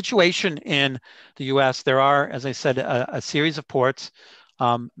 So the situation in the US, there are, as I said, a series of ports.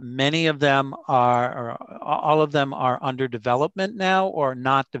 Many of them are, or all of them are under development now or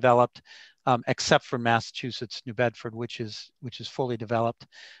not developed, except for Massachusetts, New Bedford, which is fully developed.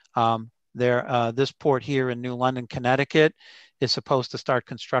 This port here in New London, Connecticut is supposed to start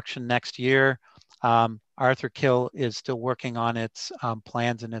construction next year. Arthur Kill is still working on its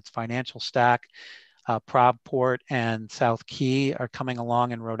plans and its financial stack. Port and South Key are coming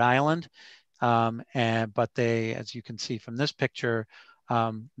along in Rhode Island. But they, as you can see from this picture,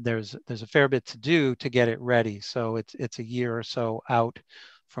 there's a fair bit to do to get it ready. So it's a year or so out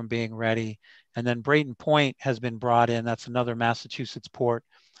from being ready. And then Brayton Point has been brought in. That's another Massachusetts port.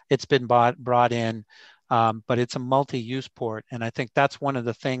 It's been brought in, but it's a multi-use port. And I think that's one of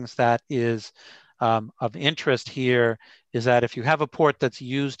the things that is of interest here, is that if you have a port that's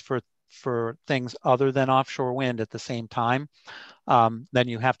used for things other than offshore wind at the same time, then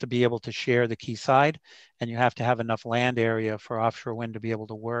you have to be able to share the quayside, and you have to have enough land area for offshore wind to be able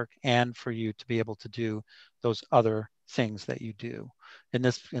to work and for you to be able to do those other things that you do. In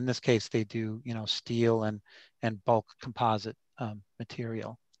this case, they do, steel and bulk composite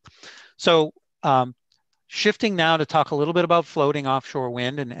material. So shifting now to talk a little bit about floating offshore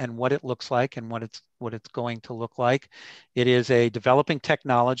wind and what it looks like and what it's going to look like. It is a developing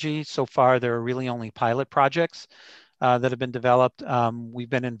technology. So far, there are really only pilot projects that have been developed. We've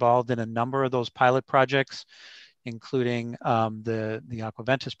been involved in a number of those pilot projects, including the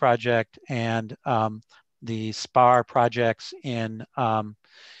Aquaventus project and the SPAR projects in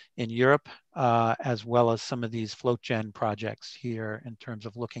Europe, as well as some of these FloatGen projects here in terms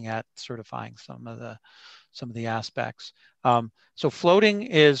of looking at certifying some of the aspects. So floating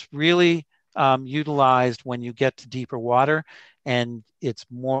is really utilized when you get to deeper water, and it's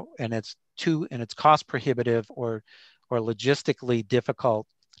cost prohibitive or logistically difficult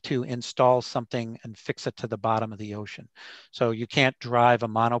to install something and fix it to the bottom of the ocean. So you can't drive a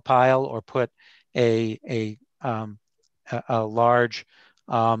monopile or put a large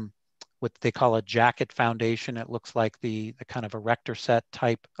what they call a jacket foundation. It looks like the kind of erector set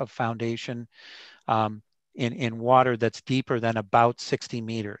type of foundation in water that's deeper than about 60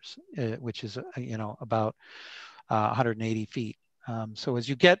 meters, which is about 180 feet. So as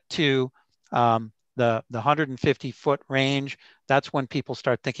you get to the 150-foot range, that's when people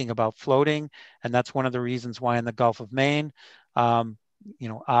start thinking about floating, and that's one of the reasons why in the Gulf of Maine,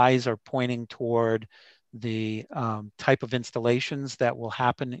 eyes are pointing toward the type of installations that will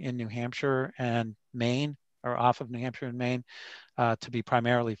happen in New Hampshire and Maine, or off of New Hampshire and Maine, to be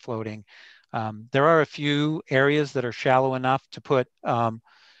primarily floating. There are a few areas that are shallow enough to put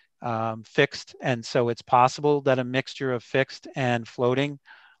fixed, and so it's possible that a mixture of fixed and floating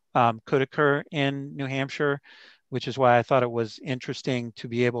could occur in New Hampshire, which is why I thought it was interesting to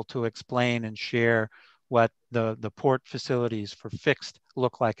be able to explain and share what the port facilities for fixed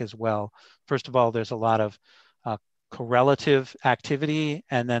look like as well. First of all, there's a lot of correlative activity,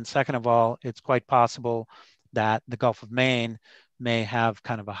 and then second of all, it's quite possible that the Gulf of Maine may have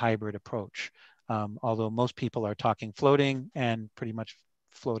kind of a hybrid approach, although most people are talking floating and pretty much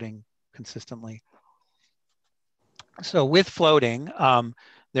floating consistently. So with floating,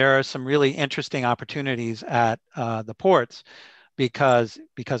 there are some really interesting opportunities at the ports because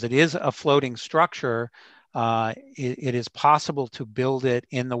it is a floating structure. It is possible to build it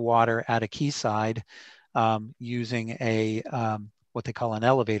in the water at a quayside using what they call an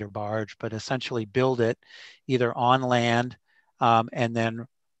elevator barge, but essentially build it either on land and then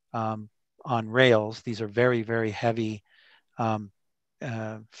on rails. These are very, very heavy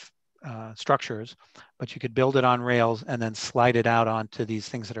structures, but you could build it on rails and then slide it out onto these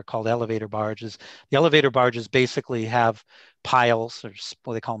things that are called elevator barges. The elevator barges basically have piles, or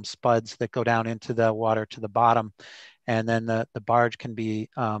what they call them, spuds, that go down into the water to the bottom, and then the barge can be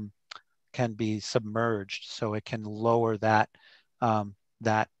submerged, so it can lower that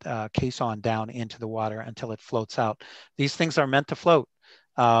caisson down into the water until it floats out. These things are meant to float.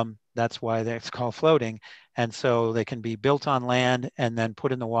 That's why it's called floating. And so they can be built on land and then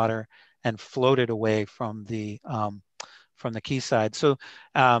put in the water and floated away from the quayside. So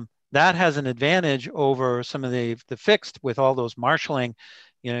that has an advantage over some of the fixed with all those marshaling.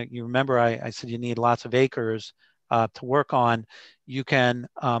 You know, you remember I said you need lots of acres to work on. You can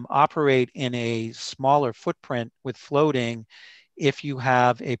operate in a smaller footprint with floating if you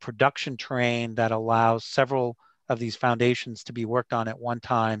have a production train that allows several of these foundations to be worked on at one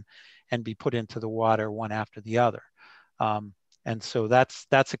time and be put into the water one after the other. And so that's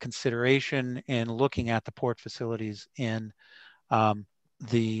a consideration in looking at the port facilities in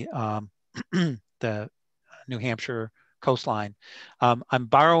the New Hampshire coastline. I'm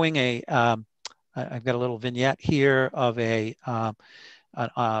borrowing I've got a little vignette here of a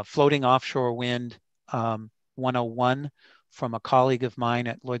floating offshore wind 101 from a colleague of mine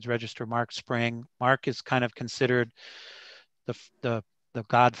at Lloyd's Register, Mark Spring. Mark is kind of considered the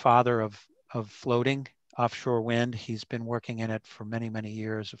godfather of floating offshore wind. He's been working in it for many, many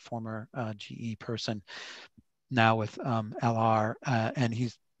years, a former GE person, now with LR, and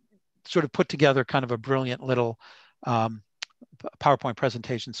he's sort of put together kind of a brilliant little PowerPoint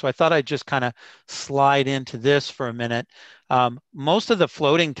presentation. So I thought I'd just kind of slide into this for a minute. Most of the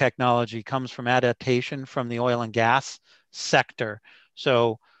floating technology comes from adaptation from the oil and gas sector.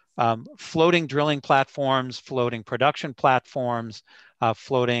 So floating drilling platforms, floating production platforms,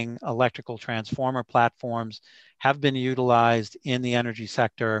 floating electrical transformer platforms have been utilized in the energy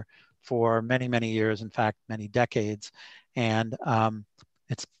sector for many, many years, in fact, many decades. And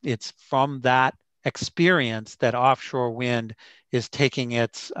it's from that experience that offshore wind is taking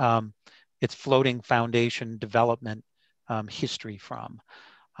its floating foundation development history from.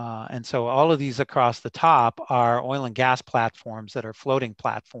 And so all of these across the top are oil and gas platforms that are floating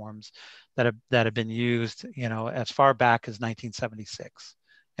platforms that have been used, you know, as far back as 1976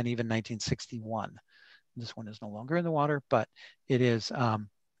 and even 1961. This one is no longer in the water, but it is,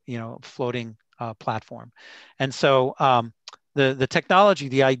 you know, floating platform. And so the technology,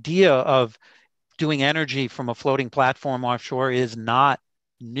 the idea of doing energy from a floating platform offshore is not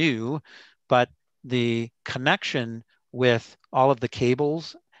new, but the connection with all of the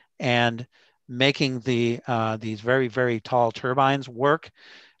cables and making these very, very tall turbines work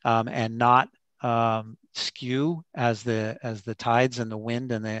and not skew as the tides and the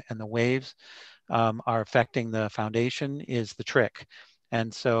wind and the waves are affecting the foundation is the trick.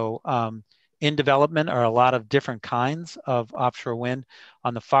 And so in development are a lot of different kinds of offshore wind.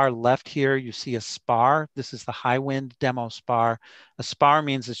 On the far left here, you see a spar. This is the high wind demo spar. A spar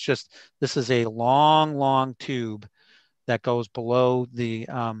means this is a long, long tube that goes below the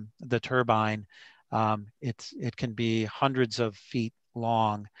turbine. It can be hundreds of feet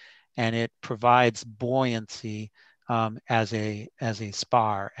long, and it provides buoyancy as a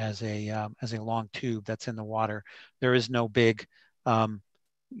spar, as a long tube that's in the water. There is no big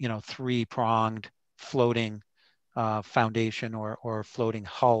you know, three-pronged floating foundation or floating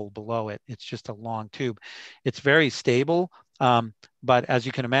hull below it. It's just a long tube. It's very stable, but as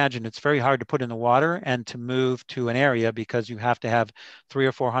you can imagine, it's very hard to put in the water and to move to an area because you have to have 300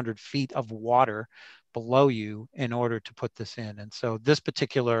 or 400 feet of water below you in order to put this in. And so this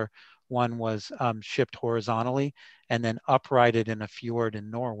particular one was shipped horizontally and then uprighted in a fjord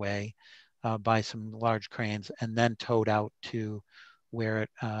in Norway by some large cranes and then towed out to where it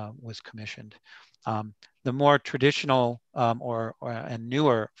was commissioned. The more traditional and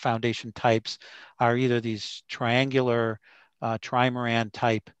newer foundation types are either these triangular trimaran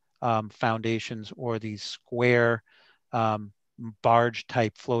type foundations or these square barge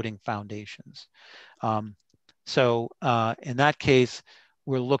type floating foundations. So in that case,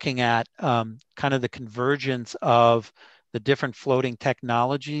 we're looking at kind of the convergence of the different floating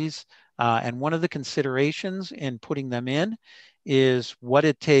technologies. And one of the considerations in putting them in is what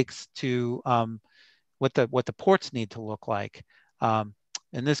it takes to what the ports need to look like.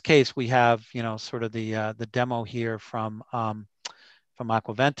 In this case, we have, you know, sort of the demo here from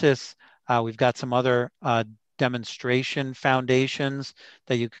Aquaventus. We've got some other demonstration foundations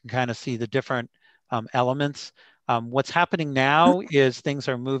that you can kind of see the different elements. What's happening now is things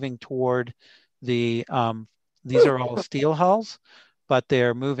are moving toward these are all steel hulls, but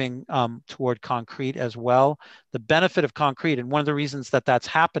they're moving toward concrete as well. The benefit of concrete, and one of the reasons that that's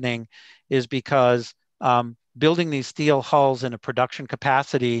happening is because building these steel hulls in a production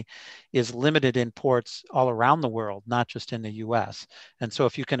capacity is limited in ports all around the world, not just in the US. And so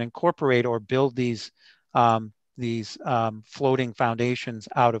if you can incorporate or build these floating foundations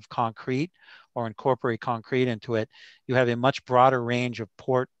out of concrete or incorporate concrete into it, you have a much broader range of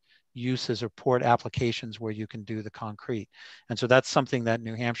port uses or port applications where you can do the concrete. And so that's something that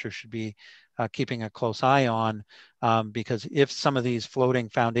New Hampshire should be keeping a close eye on, because if some of these floating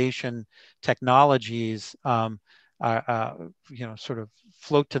foundation technologies sort of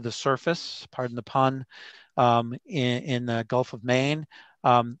float to the surface, pardon the pun, in the Gulf of Maine,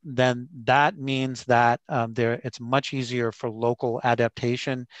 then that means that it's much easier for local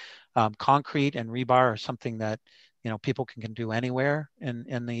adaptation. Concrete and rebar are something that people can do anywhere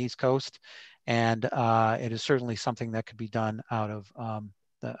in the East Coast, and it is certainly something that could be done out of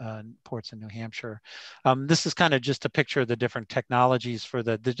the ports in New Hampshire. This is kind of just a picture of the different technologies for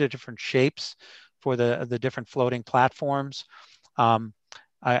the different shapes for the different floating platforms.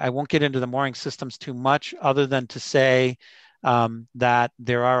 I won't get into the mooring systems too much, other than to say that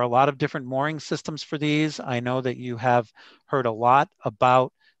there are a lot of different mooring systems for these. I know that you have heard a lot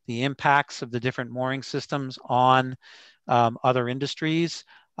about the impacts of the different mooring systems on other industries.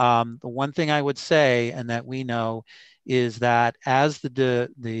 The one thing I would say, and that we know, is that as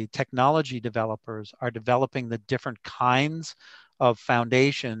the technology developers are developing the different kinds of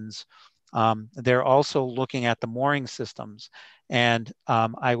foundations, they're also looking at the mooring systems. And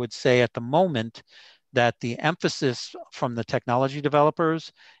I would say at the moment that the emphasis from the technology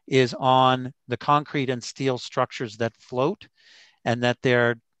developers is on the concrete and steel structures that float, and that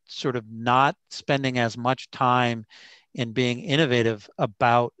they're sort of not spending as much time in being innovative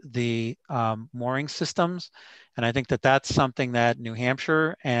about the mooring systems. And I think that that's something that New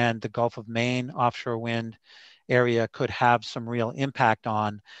Hampshire and the Gulf of Maine offshore wind area could have some real impact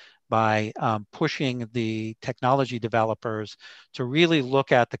on, by pushing the technology developers to really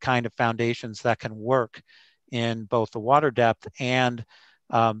look at the kind of foundations that can work in both the water depth and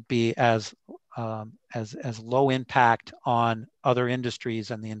be as low impact on other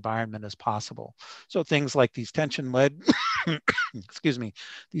industries and the environment as possible. So things like these tension leg, excuse me,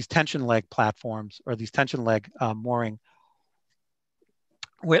 these tension leg platforms, or these tension leg mooring,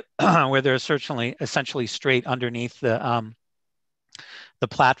 where they're essentially straight underneath the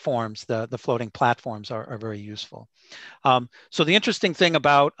platforms, the floating platforms are very useful. So the interesting thing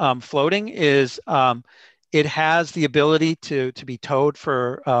about floating is it has the ability to be towed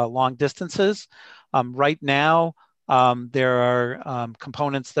for long distances. Right now, there are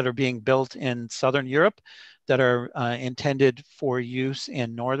components that are being built in Southern Europe that are intended for use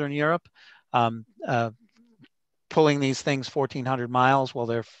in Northern Europe. Pulling these things 1,400 miles while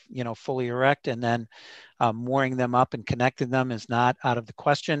they're fully erect, and then mooring them up and connecting them is not out of the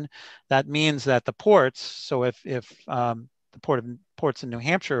question. That means that the ports, so if the ports in New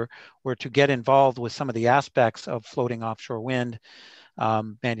Hampshire were to get involved with some of the aspects of floating offshore wind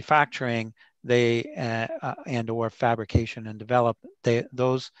manufacturing, and or fabrication and develop, it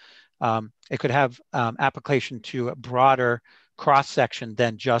could have application to a broader cross section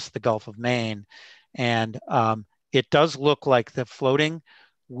than just the Gulf of Maine. And it does look like the floating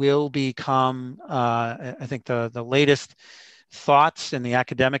will become, I think the latest thoughts in the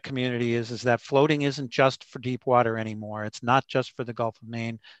academic community is that floating isn't just for deep water anymore. It's not just for the Gulf of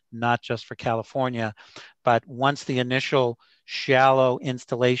Maine, not just for California, but once the initial shallow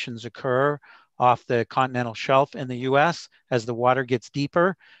installations occur off the continental shelf in the US, as the water gets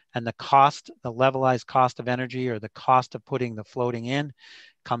deeper and the levelized cost of energy, or the cost of putting the floating in,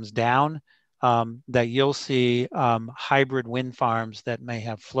 comes down, that you'll see hybrid wind farms that may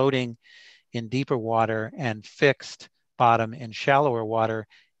have floating in deeper water and fixed bottom in shallower water,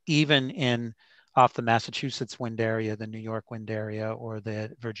 even off the Massachusetts wind area, the New York wind area, or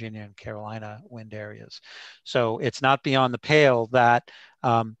the Virginia and Carolina wind areas. So it's not beyond the pale that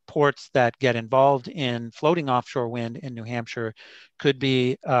ports that get involved in floating offshore wind in New Hampshire could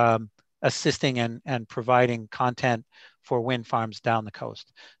be assisting and providing content for wind farms down the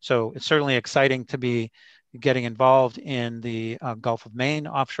coast. So it's certainly exciting to be getting involved in the Gulf of Maine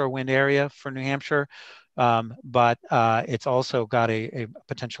offshore wind area for New Hampshire, but it's also got a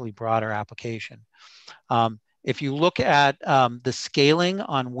potentially broader application. If you look at the scaling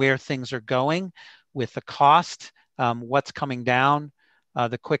on where things are going with the cost, what's coming down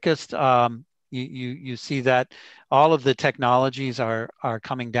the quickest, you see that all of the technologies are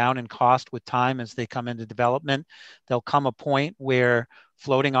coming down in cost with time as they come into development. There'll come a point where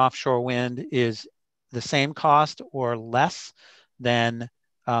floating offshore wind is the same cost or less than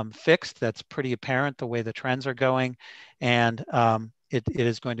fixed. That's pretty apparent the way the trends are going. And it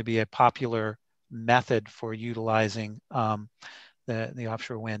is going to be a popular method for utilizing the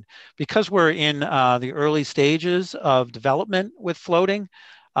offshore wind. Because we're in the early stages of development with floating,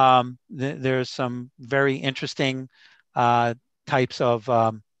 there's some very interesting types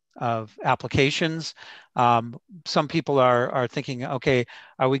of applications. Some people are thinking, okay,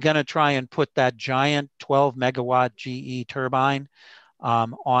 are we going to try and put that giant 12 megawatt GE turbine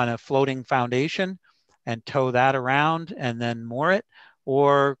on a floating foundation and tow that around and then moor it?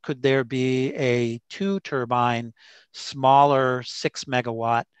 Or could there be a 2 turbine, smaller 6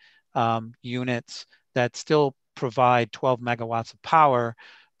 megawatt units that still provide 12 megawatts of power,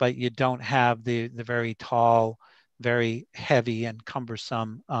 but you don't have the very tall, very heavy and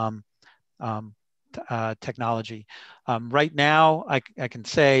cumbersome technology. Right now, I can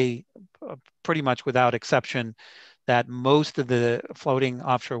say pretty much without exception that most of the floating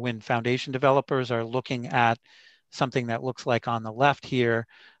offshore wind foundation developers are looking at something that looks like on the left here,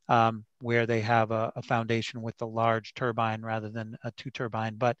 where they have a foundation with the large turbine rather than a 2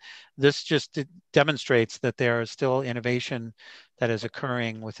 turbine. But this just demonstrates that there is still innovation that is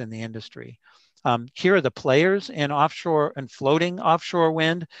occurring within the industry. Here are the players in offshore and floating offshore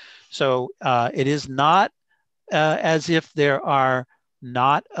wind. So it is not as if there are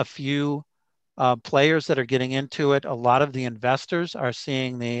not a few players that are getting into it. A lot of the investors are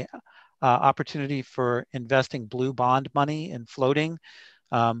seeing the opportunity for investing blue bond money in floating.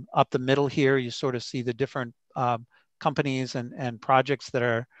 Up the middle here, you sort of see the different companies and projects that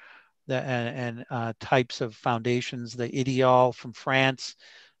are and types of foundations. The Ideal from France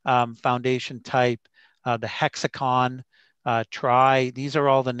foundation type, the Hexacon, Tri. These are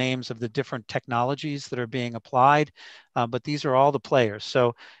all the names of the different technologies that are being applied, but these are all the players.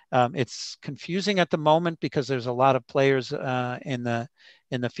 So it's confusing at the moment because there's a lot of players in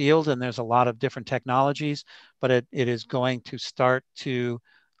the field and there's a lot of different technologies, but it is going to start to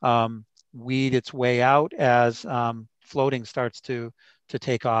weed its way out as floating starts to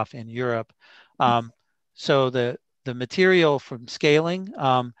take off in Europe. So the material from scaling,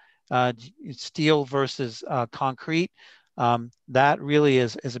 steel versus concrete, that really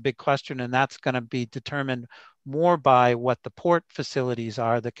is a big question, and that's going to be determined more by what the port facilities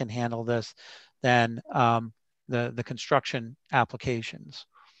are that can handle this than the construction applications.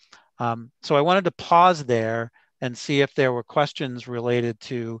 So I wanted to pause there and see if there were questions related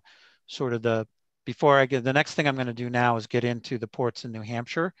to sort of the next thing I'm going to do now is get into the ports in New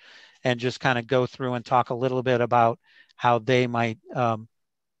Hampshire and just kind of go through and talk a little bit about how they might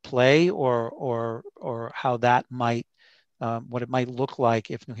play or how that might, what it might look like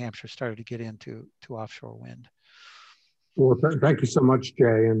if New Hampshire started to get into offshore wind. Well, thank you so much,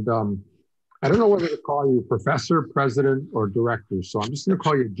 Jay. And I don't know whether to call you professor, president, or director. So I'm just going to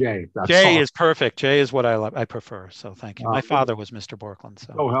call you Jay. Jay is perfect. Jay is what I prefer. So thank you. My father was Mr. Borkland.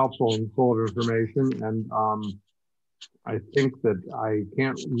 So helpful and full of information. And I think that I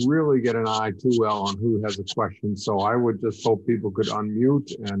can't really get an eye too well on who has a question. So I would just hope people could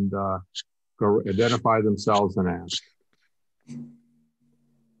unmute and go identify themselves and ask.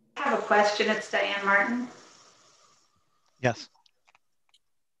 I have a question. It's Diane Martin. Yes.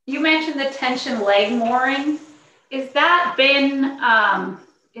 You mentioned the tension leg mooring. Is that been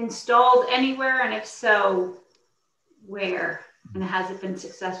installed anywhere? And if so, where? And has it been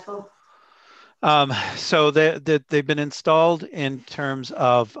successful? So they've been installed in terms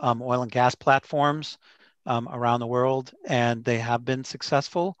of oil and gas platforms around the world, and they have been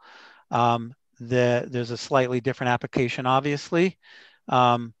successful. There's a slightly different application, obviously,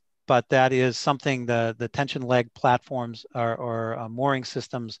 but that is something the tension leg platforms or mooring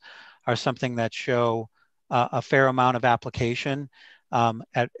systems are something that show a fair amount of application.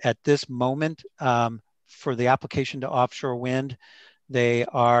 At this moment, for the application to offshore wind, they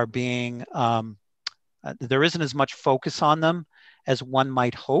are being, there isn't as much focus on them as one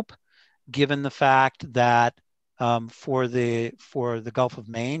might hope, given the fact that for the Gulf of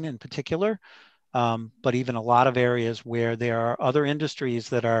Maine in particular, but even a lot of areas where there are other industries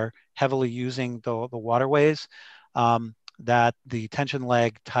that are heavily using the waterways, that the tension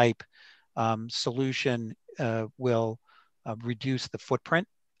leg type solution will reduce the footprint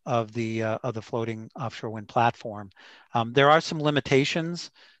of the floating offshore wind platform. There are some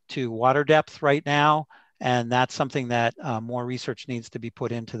limitations to water depth right now, and that's something that more research needs to be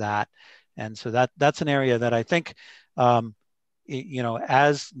put into that. And so that's an area that I think, you know,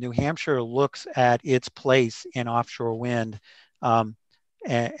 as New Hampshire looks at its place in offshore wind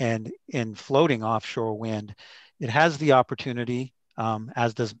and in floating offshore wind, it has the opportunity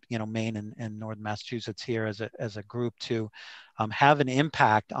as does Maine and Northern Massachusetts here as a group, to have an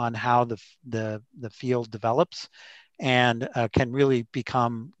impact on how the field develops, and can really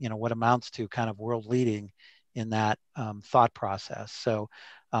become what amounts to kind of world leading in that thought process. So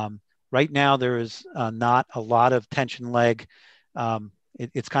right now there is not a lot of tension leg.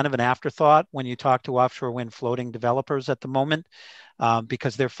 It's kind of an afterthought when you talk to offshore wind floating developers at the moment,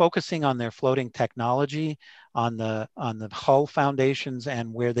 because they're focusing on their floating technology, on the hull foundations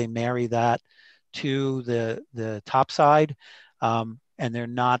and where they marry that to the top side, and they're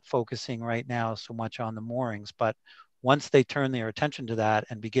not focusing right now so much on the moorings. But once they turn their attention to that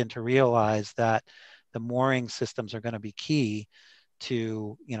and begin to realize that the mooring systems are going to be key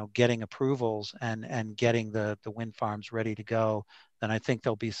to getting approvals and getting the wind farms ready to go, then I think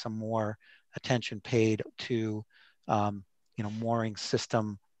there'll be some more attention paid to mooring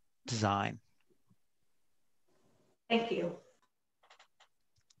system design. Thank you.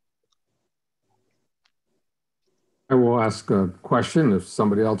 I will ask a question if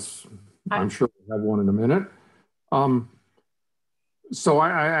somebody else, I'm sure we'll have one in a minute. So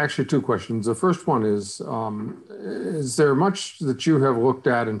I actually two questions. The first one is there much that you have looked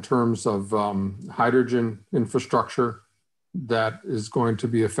at in terms of hydrogen infrastructure that is going to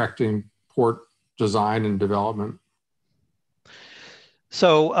be affecting port design and development?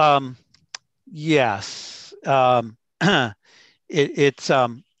 So yes, it's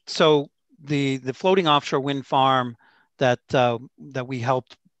so the floating offshore wind farm that we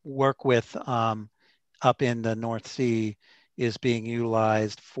helped work with up in the North Sea is being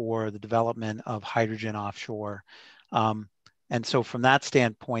utilized for the development of hydrogen offshore. And so from that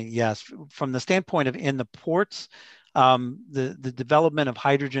standpoint, yes. From the standpoint of in the ports, the development of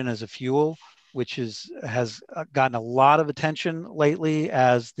hydrogen as a fuel, which has gotten a lot of attention lately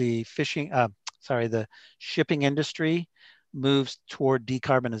as the the shipping industry moves toward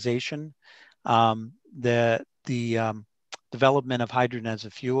decarbonization. The development of hydrogen as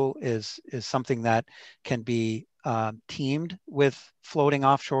a fuel is something that can be teamed with floating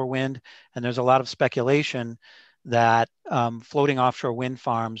offshore wind. And there's a lot of speculation that floating offshore wind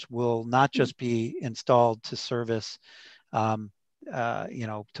farms will not just be installed to service, to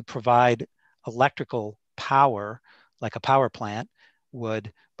provide electrical power like a power plant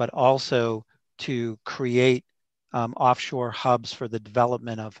would, but also to create offshore hubs for the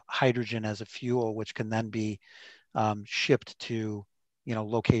development of hydrogen as a fuel, which can then be shipped to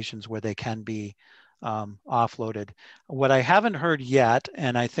locations where they can be offloaded. What I haven't heard yet,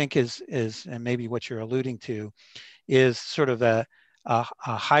 and I think is and maybe what you're alluding to, is sort of a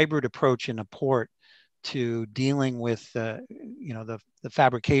hybrid approach in a port to dealing with the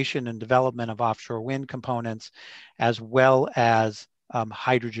fabrication and development of offshore wind components, as well as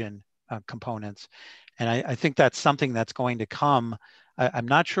hydrogen components. And I think that's something that's going to come. I'm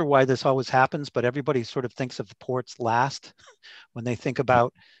not sure why this always happens, but everybody sort of thinks of the ports last when they think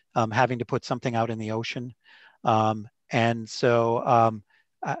about having to put something out in the ocean. And so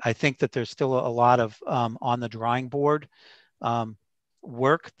I think that there's still a lot of on the drawing board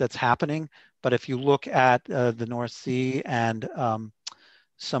work that's happening. But if you look at the North Sea and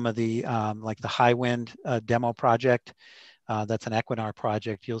some of the like the Hywind demo project, that's an Equinor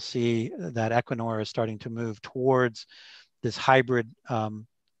project, you'll see that Equinor is starting to move towards this hybrid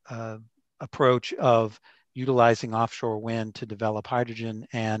approach of utilizing offshore wind to develop hydrogen,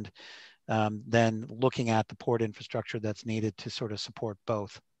 and then looking at the port infrastructure that's needed to sort of support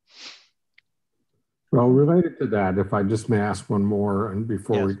both. Well, related to that, if I just may ask one more, and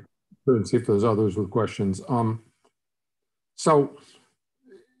before we see if there's others with questions. So,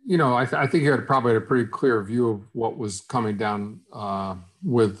 I think you had probably a pretty clear view of what was coming down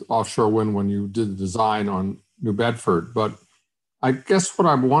with offshore wind when you did the design on New Bedford. But I guess what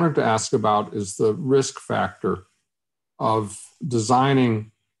I wanted to ask about is the risk factor of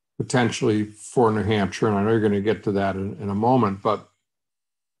designing potentially for New Hampshire. And I know you're going to get to that in a moment, but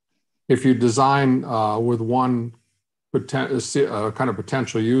if you design with one kind of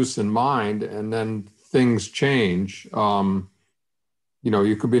potential use in mind, and then things change,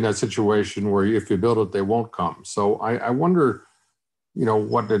 you could be in that situation where if you build it, they won't come. So I wonder,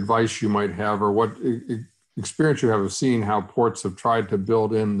 what advice you might have, or what experience you have of seeing how ports have tried to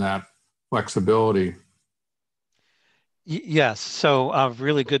build in that flexibility. Yes, so a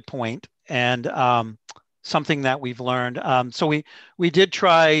really good point, and something that we've learned. So we did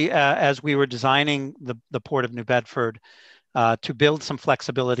try, as we were designing the Port of New Bedford, to build some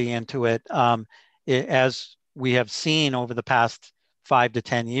flexibility into it. As we have seen over the past 5 to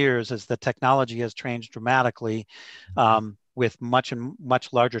 10 years, as the technology has changed dramatically, with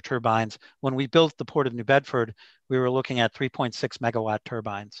much larger turbines. When we built the Port of New Bedford, we were looking at 3.6 megawatt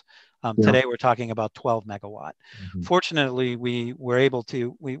turbines. Today, we're talking about 12 megawatt. Fortunately, we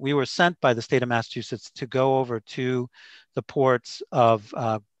were sent by the state of Massachusetts to go over to the ports of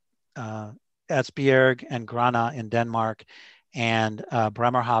Esbjerg and Grana in Denmark, and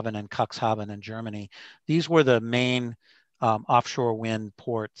Bremerhaven and Cuxhaven in Germany. These were the main offshore wind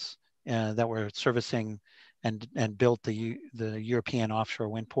ports that were servicing and built the European offshore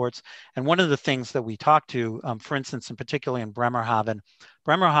wind ports. And one of the things that we talked to, for instance, and particularly in Bremerhaven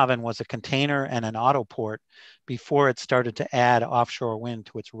was a container and an auto port before it started to add offshore wind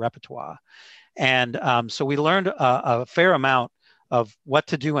to its repertoire. And so we learned a fair amount of what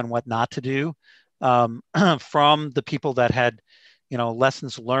to do and what not to do from the people that had,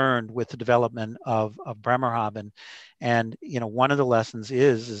 lessons learned with the development of Bremerhaven. And, one of the lessons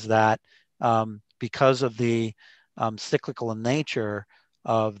is that because of the cyclical nature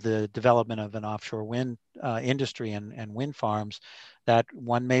of the development of an offshore wind industry and wind farms, that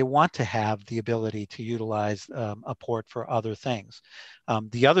one may want to have the ability to utilize a port for other things.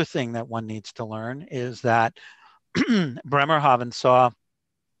 The other thing that one needs to learn is that Bremerhaven saw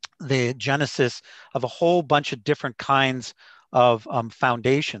the genesis of a whole bunch of different kinds of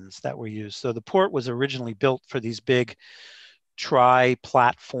foundations that were used. So the port was originally built for these big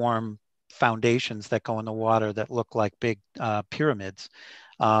tri-platform foundations that go in the water that look like big pyramids.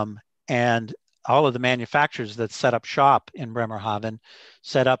 And all of the manufacturers that set up shop in Bremerhaven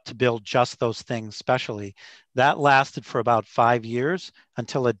set up to build just those things specially. That lasted for about 5 years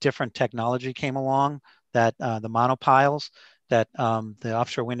until a different technology came along, that the monopiles that the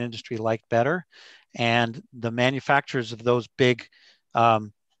offshore wind industry liked better. And the manufacturers of those big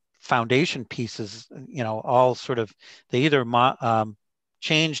foundation pieces, all sort of, they either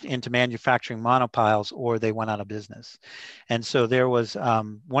changed into manufacturing monopiles or they went out of business. And so there was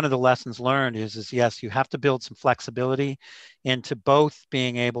one of the lessons learned is yes, you have to build some flexibility into both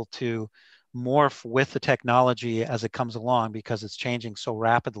being able to morph with the technology as it comes along because it's changing so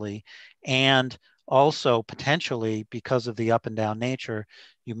rapidly, and also potentially because of the up and down nature,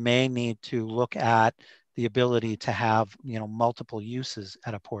 you may need to look at the ability to have multiple uses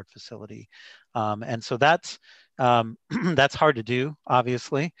at a port facility. And so that's hard to do,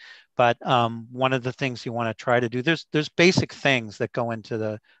 obviously, but one of the things you want to try to do, there's basic things that go into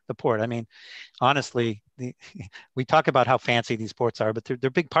the port. I mean, honestly, we talk about how fancy these ports are, but they're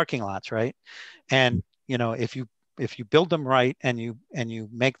big parking lots, right? And if you build them right and you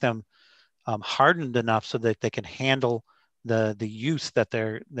make them hardened enough so that they can handle the use that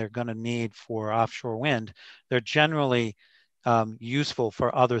they're going to need for offshore wind, they're generally useful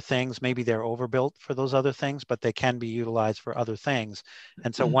for other things. Maybe they're overbuilt for those other things, but they can be utilized for other things.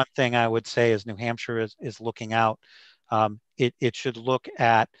 And so one thing I would say is New Hampshire is looking out. It should look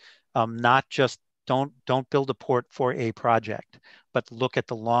at not just don't build a port for a project, but look at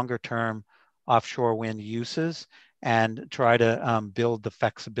the longer term offshore wind uses and try to build the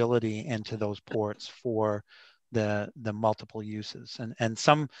flexibility into those ports for the multiple uses. And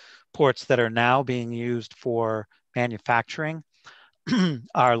some ports that are now being used for manufacturing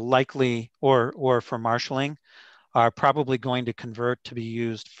are likely, or for marshaling, are probably going to convert to be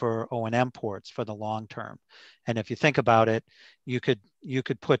used for O&M ports for the long term. And if you think about it, you could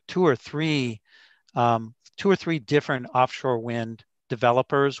put two or three different offshore wind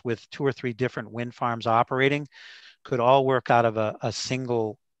developers with 2 or 3 different wind farms operating, could all work out of a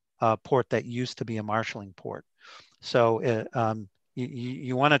single port that used to be a marshaling port. So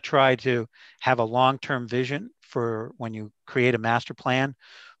you want to try to have a long-term vision for when you create a master plan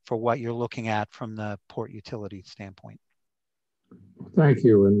for what you're looking at from the port utility standpoint. Thank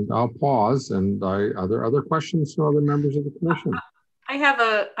you. And I'll pause. And are there other questions from other members of the commission? I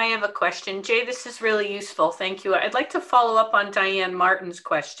have a question. Jay, this is really useful. Thank you. I'd like to follow up on Diane Martin's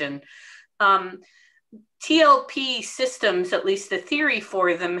question. TLP systems, at least the theory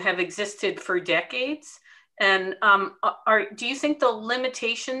for them, have existed for decades. And do you think the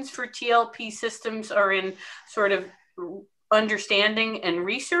limitations for TLP systems are in sort of understanding and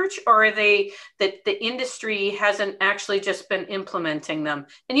research, or are they that the industry hasn't actually just been implementing them?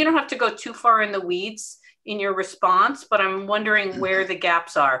 And you don't have to go too far in the weeds in your response, but I'm wondering where the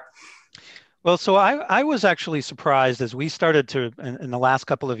gaps are. Well, so I was actually surprised as we started to, in the last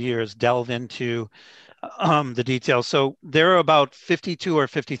couple of years, delve into the details. So there are about 52 or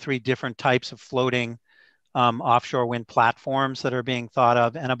 53 different types of floating offshore wind platforms that are being thought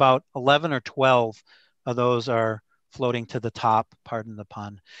of, and about 11 or 12 of those are floating to the top, pardon the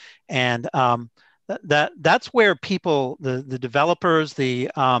pun. And that's where people, the developers, the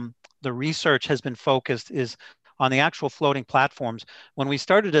research has been focused is on the actual floating platforms, when we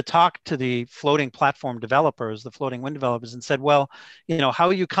started to talk to the floating platform developers, the floating wind developers, and said, well, how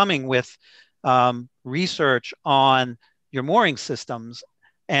are you coming with research on your mooring systems?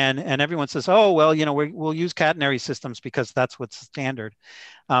 And everyone says, oh, well, we'll use catenary systems because that's what's standard.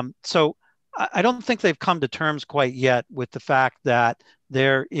 So I don't think they've come to terms quite yet with the fact that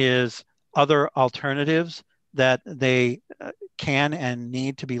there is other alternatives that they can and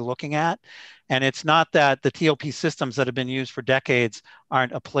need to be looking at. And it's not that the TLP systems that have been used for decades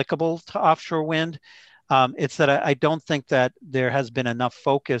aren't applicable to offshore wind. It's that I don't think that there has been enough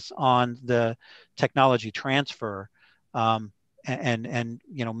focus on the technology transfer and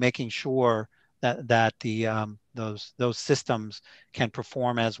making sure that the those systems can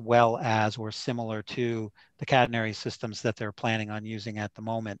perform as well as or similar to the catenary systems that they're planning on using at the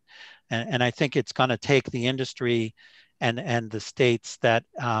moment. And I think it's going to take the industry and the states that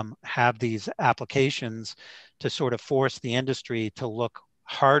have these applications to sort of force the industry to look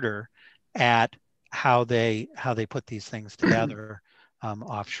harder at how they put these things together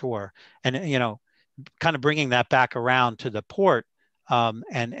offshore. And kind of bringing that back around to the port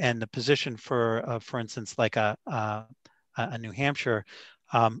and the position for instance, like a New Hampshire,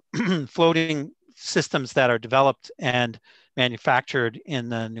 floating systems that are developed and manufactured in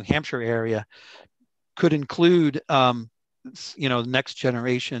the New Hampshire area could include, next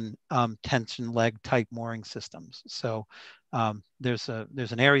generation tension leg type mooring systems. So there's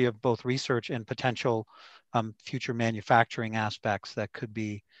an area of both research and potential future manufacturing aspects that could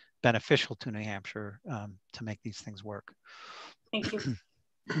be beneficial to New Hampshire to make these things work. Thank you.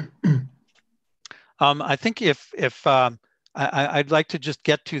 I think if I'd like to just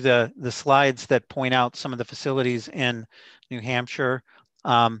get to the slides that point out some of the facilities in New Hampshire.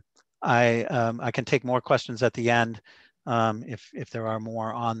 I can take more questions at the end if there are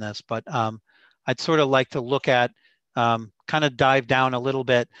more on this, but I'd sort of like to look at kind of dive down a little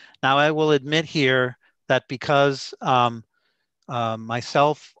bit. Now, I will admit here that because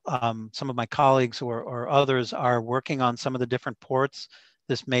myself, some of my colleagues or others are working on some of the different ports,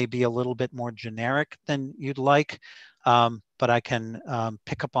 this may be a little bit more generic than you'd like, but I can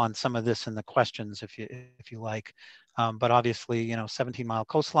pick up on some of this in the questions if you like. But obviously, 17-mile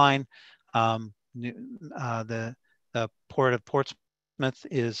coastline, the port of Portsmouth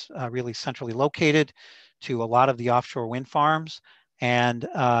is really centrally located to a lot of the offshore wind farms and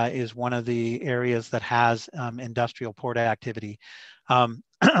is one of the areas that has industrial port activity.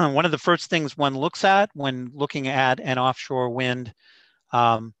 One of the first things one looks at when looking at an offshore wind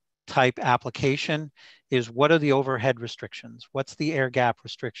type application is what are the overhead restrictions? What's the air gap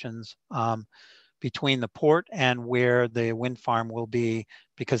restrictions between the port and where the wind farm will be,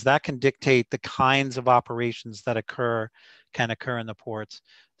 because that can dictate the kinds of operations that can occur in the ports.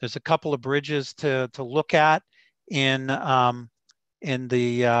 There's a couple of bridges to look at in the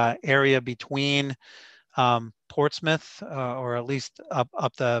area between Portsmouth, or at least up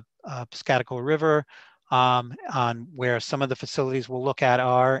the Piscataqua River, on where some of the facilities we'll look at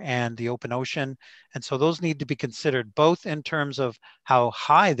are, and the open ocean. And so those need to be considered both in terms of how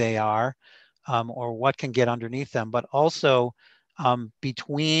high they are, or what can get underneath them, but also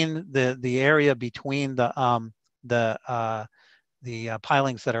between the area between the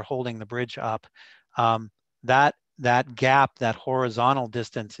pilings that are holding the bridge up. That gap, that horizontal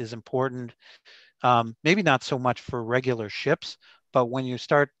distance is important. Maybe not so much for regular ships, but when you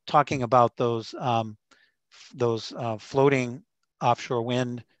start talking about those floating offshore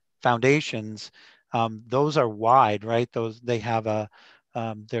wind foundations, those are wide, right? They have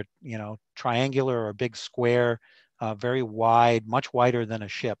they're triangular or big square, very wide, much wider than a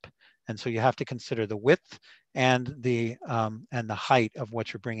ship, and so you have to consider the width and the height of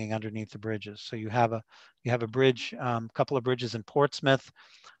what you're bringing underneath the bridges. So you have a bridge, couple of bridges in Portsmouth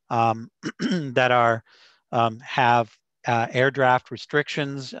that have air draft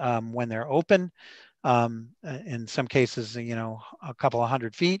restrictions when they're open. In some cases, a couple of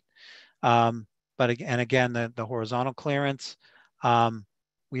 100 feet. But again, the horizontal clearance.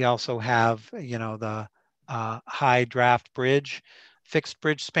 We also have, the high draft bridge, fixed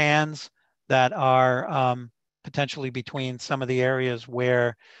bridge spans that are potentially between some of the areas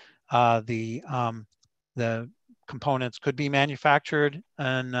where the components could be manufactured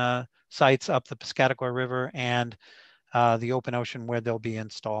and sites up the Piscataqua River and the open ocean where they'll be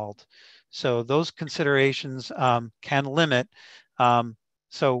installed. So those considerations can limit.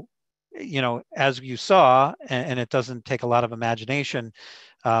 So, as you saw, and it doesn't take a lot of imagination,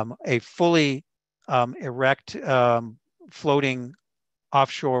 a fully erect floating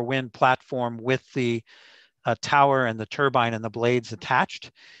offshore wind platform with the tower and the turbine and the blades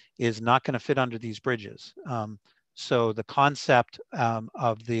attached is not going to fit under these bridges. So the concept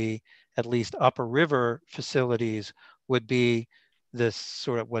of the at least upper river facilities would be this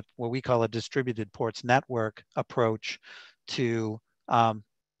sort of what we call a distributed ports network approach to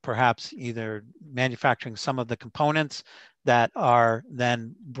perhaps either manufacturing some of the components that are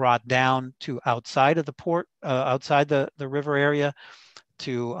then brought down to outside of the port, outside the river area,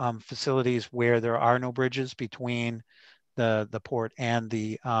 to facilities where there are no bridges between the port and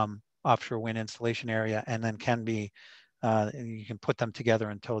the offshore wind installation area, and then can be, you can put them together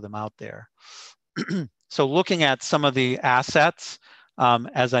and tow them out there. So looking at some of the assets,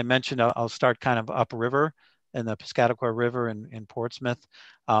 as I mentioned, I'll start kind of upriver in the Piscataqua River in Portsmouth.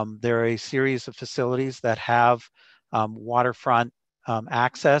 There are a series of facilities that have waterfront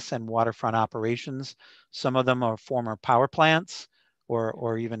access and waterfront operations. Some of them are former power plants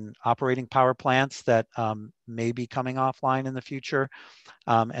or even operating power plants that may be coming offline in the future.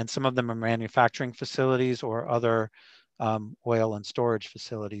 And some of them are manufacturing facilities or other oil and storage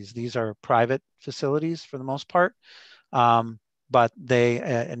facilities. These are private facilities for the most part, but they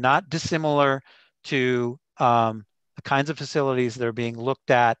are not dissimilar to the kinds of facilities that are being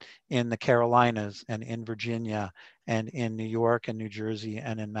looked at in the Carolinas and in Virginia and in New York and New Jersey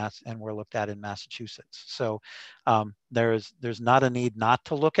and and were looked at in Massachusetts. So there's not a need not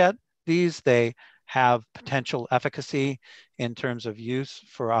to look at these. They have potential efficacy in terms of use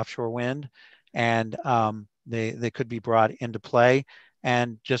for offshore wind, and they could be brought into play.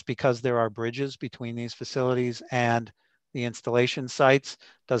 And just because there are bridges between these facilities and the installation sites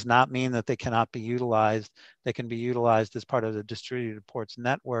does not mean that they cannot be utilized. They can be utilized as part of the distributed ports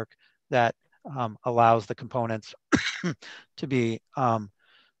network that allows the components to be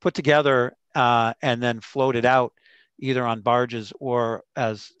put together and then floated out either on barges or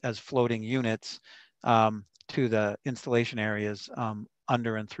as floating units to the installation areas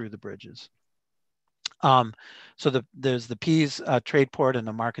under and through the bridges. So there's the Pease Trade Port and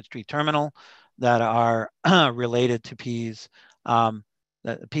the Market Street Terminal that are related to Pease.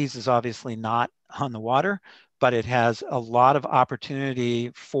 Pease is obviously not on the water, but it has a lot of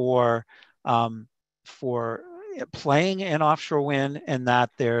opportunity for playing in offshore wind, and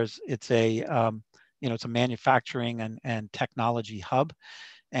that it's a manufacturing and technology hub.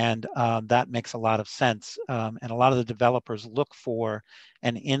 And that makes a lot of sense. And a lot of the developers look for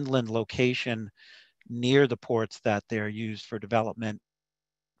an inland location near the ports that they're used for development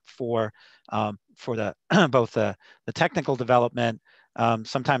for the both the technical development,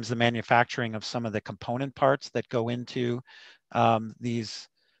 sometimes the manufacturing of some of the component parts that go into these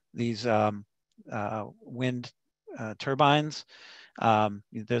wind turbines.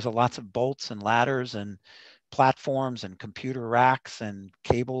 There's lots of bolts and ladders and platforms and computer racks and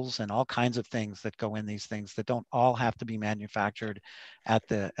cables and all kinds of things that go in these things that don't all have to be manufactured at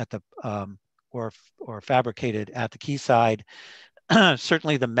the or fabricated at the quayside.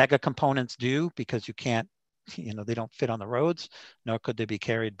 Certainly the mega components do, because you can't, they don't fit on the roads, nor could they be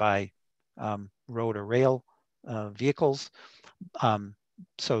carried by road or rail vehicles.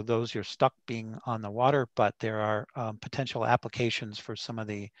 So those you're stuck being on the water, but there are potential applications for some of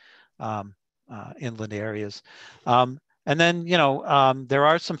the inland areas. And then, there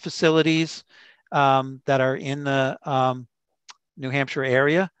are some facilities that are in the New Hampshire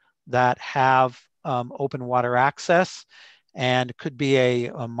area that have open water access, and could be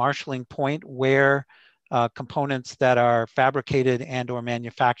a marshaling point where components that are fabricated and or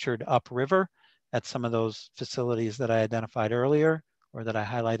manufactured upriver at some of those facilities that I identified earlier, or that I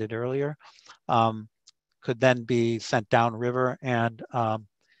highlighted earlier, could then be sent downriver, and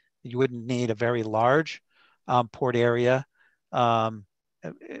you wouldn't need a very large port area,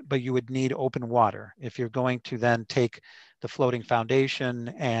 but you would need open water. If you're going to then take the floating foundation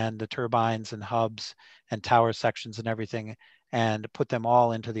and the turbines and hubs and tower sections and everything and put them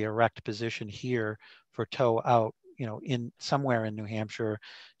all into the erect position here for tow out, in somewhere in New Hampshire,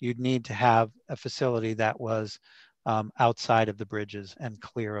 you'd need to have a facility that was outside of the bridges and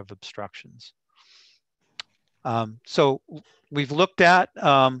clear of obstructions. So we've looked at,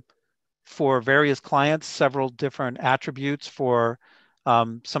 for various clients, several different attributes for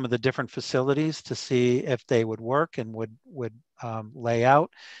some of the different facilities to see if they would work and would lay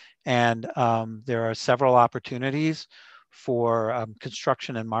out. And there are several opportunities for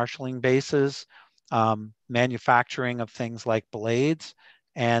construction and marshaling bases, manufacturing of things like blades,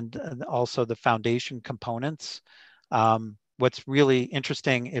 and also the foundation components. What's really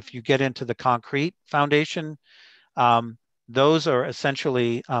interesting, if you get into the concrete foundation, those are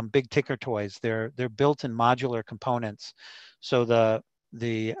essentially big ticker toys. They're built in modular components. So there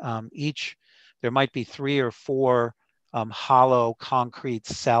might be 3 or 4 hollow concrete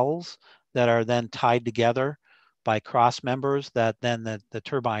cells that are then tied together by cross members that then the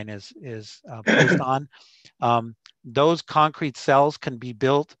turbine is placed on. Those concrete cells can be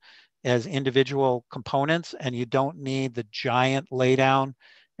built as individual components, and you don't need the giant laydown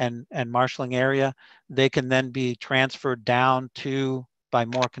and marshalling area. They can then be transferred down to, by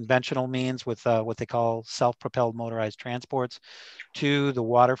more conventional means with what they call self-propelled motorized transports, to the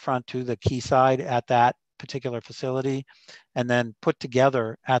waterfront, to the quayside at that particular facility, and then put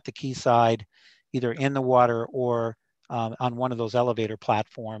together at the quayside, either in the water or on one of those elevator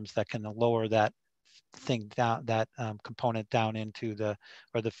platforms that can lower that thing down, that component down into the,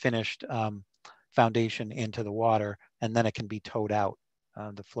 or the finished foundation into the water, and then it can be towed out,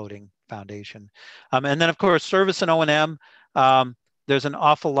 the floating foundation. And then of course, service and O&M, there's an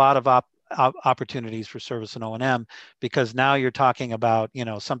awful lot of opportunities for service and O&M, because now you're talking about, you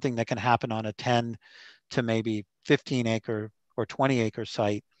know, something that can happen on a 10 to maybe 15 acre or 20 acre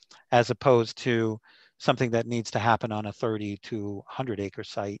site, as opposed to something that needs to happen on a 30 to 100 acre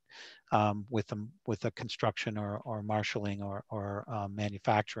site, with a construction or marshaling or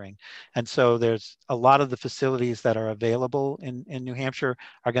manufacturing. And so there's a lot of the facilities that are available in New Hampshire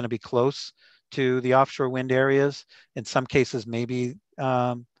are going to be close to the offshore wind areas. In some cases, maybe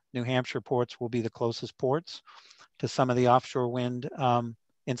New Hampshire ports will be the closest ports to some of the offshore wind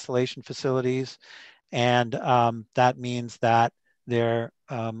installation facilities. And that means that they're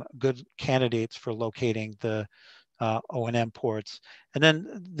good candidates for locating the O&M ports. And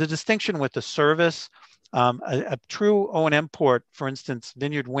then the distinction with the service, a true O&M port, for instance,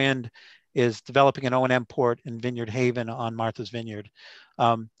 Vineyard Wind is developing an O&M port in Vineyard Haven on Martha's Vineyard.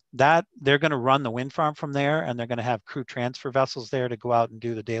 That they're going to run the wind farm from there, and they're going to have crew transfer vessels there to go out and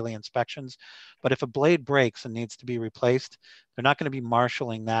do the daily inspections. But if a blade breaks and needs to be replaced, they're not going to be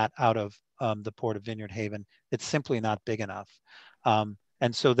marshaling that out of the port of Vineyard Haven. It's simply not big enough.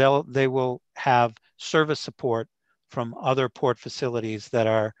 And so they will have service support from other port facilities that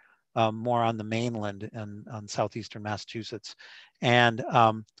are more on the mainland and on southeastern Massachusetts. And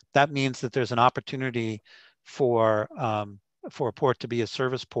that means that there's an opportunity for a port to be a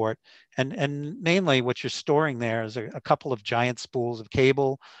service port. And mainly what you're storing there is a couple of giant spools of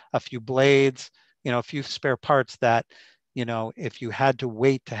cable, a few blades, you know, a few spare parts that, you know, if you had to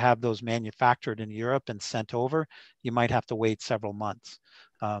wait to have those manufactured in Europe and sent over, you might have to wait several months.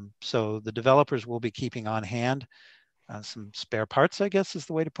 So the developers will be keeping on hand some spare parts, I guess is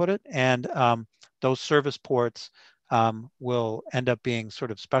the way to put it. And those service ports will end up being sort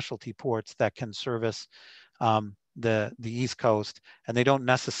of specialty ports that can service the East Coast, and they don't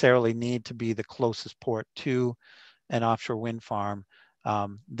necessarily need to be the closest port to an offshore wind farm.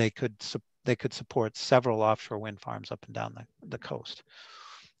 They could support several offshore wind farms up and down the coast.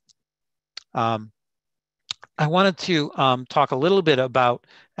 I wanted to talk a little bit about,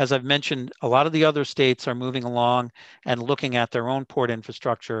 as I've mentioned, a lot of the other states are moving along and looking at their own port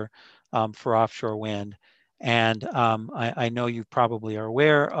infrastructure for offshore wind. And I know you probably are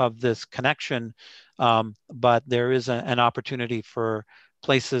aware of this connection, but there is an opportunity for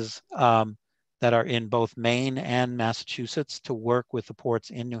places that are in both Maine and Massachusetts to work with the ports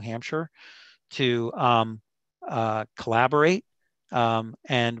in New Hampshire to collaborate.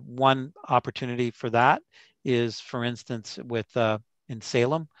 And one opportunity for that is, for instance, with in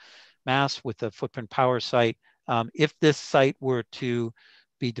Salem, Mass, with the Footprint Power site. If this site were to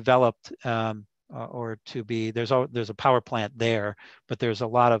be developed or to be, there's a power plant there, but there's a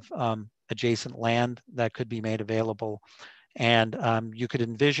lot of adjacent land that could be made available. And you could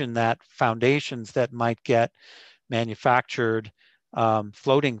envision that foundations that might get manufactured,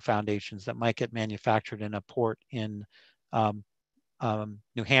 floating foundations that might get manufactured in a port in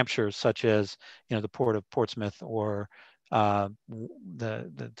New Hampshire, such as, you know, the port of Portsmouth or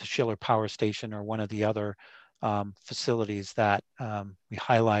the Schiller Power Station or one of the other facilities that we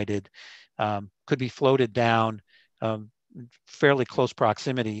highlighted, could be floated down fairly close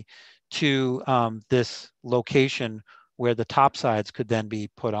proximity to this location where the top sides could then be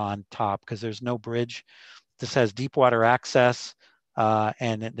put on top, because there's no bridge. This has deep water access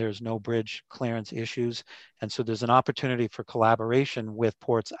and there's no bridge clearance issues. And so there's an opportunity for collaboration with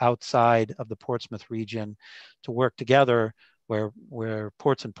ports outside of the Portsmouth region to work together, where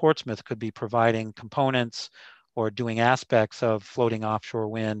ports in Portsmouth could be providing components or doing aspects of floating offshore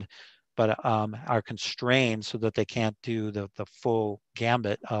wind, but are constrained so that they can't do the full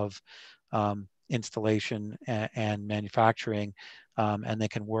gambit of installation and manufacturing. And they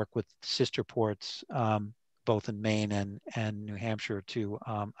can work with sister ports both in Maine and New Hampshire to,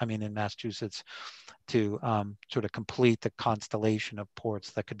 in Massachusetts, to sort of complete the constellation of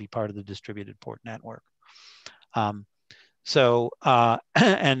ports that could be part of the distributed port network. So,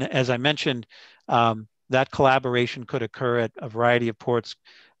 and as I mentioned, that collaboration could occur at a variety of ports,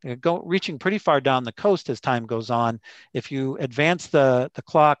 reaching pretty far down the coast as time goes on. If you advance the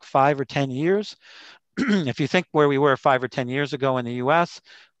clock 5 or 10 years, if you think where we were 5 or 10 years ago in the US,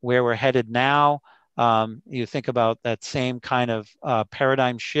 where we're headed now, you think about that same kind of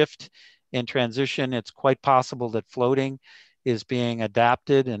paradigm shift in transition, it's quite possible that floating is being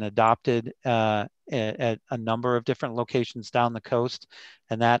adapted and adopted at a number of different locations down the coast.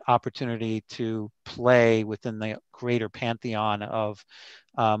 And that opportunity to play within the greater pantheon of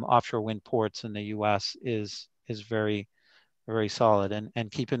offshore wind ports in the US is very, very solid.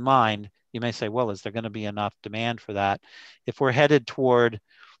 And keep in mind, you may say, well, is there going to be enough demand for that? If we're headed toward,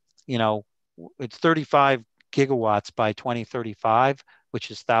 you know, it's 35 gigawatts by 2035, which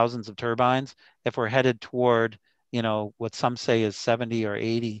is thousands of turbines. If we're headed toward, you know, what some say is 70 or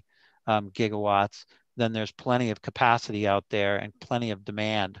 80 gigawatts, then there's plenty of capacity out there and plenty of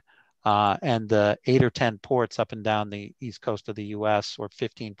demand. And the 8 or 10 ports up and down the east coast of the US, or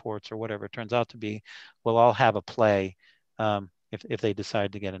 15 ports or whatever it turns out to be, will all have a play if they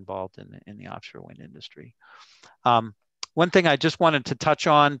decide to get involved in the offshore wind industry. One thing I just wanted to touch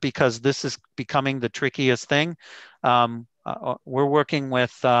on, because this is becoming the trickiest thing, we're working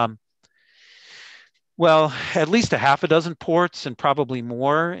with, well, at least a half a dozen ports and probably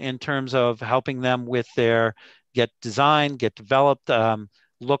more in terms of helping them with their get designed, get developed,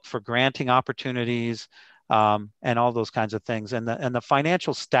 look for granting opportunities, and all those kinds of things. And the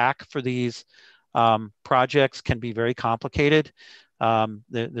financial stack for these projects can be very complicated.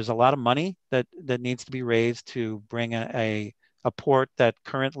 There's a lot of money that needs to be raised to bring a port that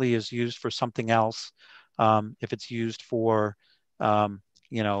currently is used for something else. If it's used for,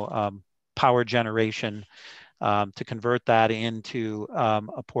 power generation, to convert that into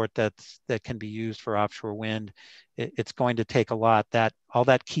a port that can be used for offshore wind, it's going to take a lot. All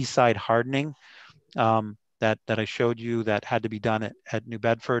that quayside hardening that I showed you that had to be done at New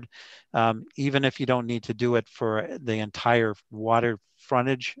Bedford. Even if you don't need to do it for the entire water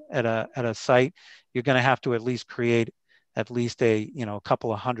frontage at a site, you're going to have to at least create at least a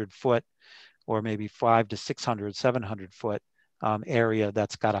couple of 100-foot, or maybe 500 to 600, 700-foot area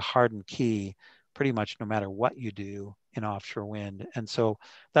that's got a hardened quay, pretty much no matter what you do in offshore wind. And so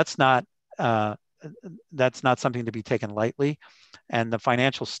that's not something to be taken lightly. And the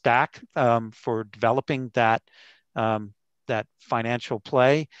financial stack for developing that financial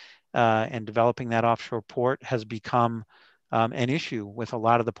play and developing that offshore port has become an issue with a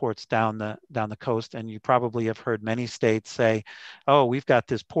lot of the ports down the coast. And you probably have heard many states say, oh, we've got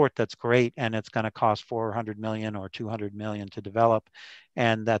this port that's great and it's going to cost 400 million or 200 million to develop,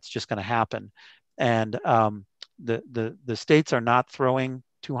 and that's just going to happen. And the states are not throwing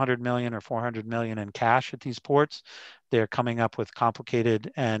 200 million or 400 million in cash at these ports. They're coming up with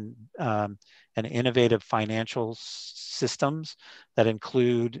complicated and innovative financial systems that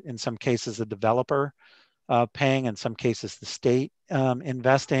include, in some cases, the developer paying, in some cases, the state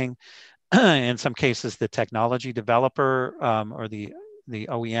investing, in some cases, the technology developer or the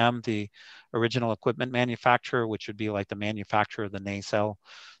OEM, the original equipment manufacturer, which would be like the manufacturer of the nacelle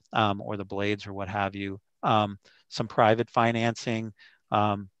or the blades or what have you. Some private financing,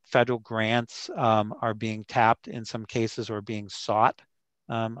 federal grants are being tapped in some cases, or being sought,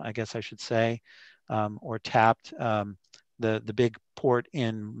 I guess I should say, or tapped. The big port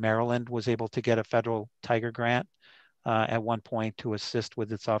in Maryland was able to get a federal Tiger grant at one point to assist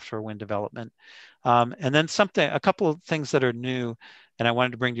with its offshore wind development. And then a couple of things that are new, and I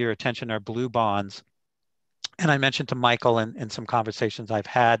wanted to bring to your attention, are blue bonds. And I mentioned to Michael in some conversations I've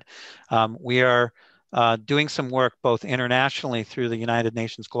had, we are doing some work both internationally through the United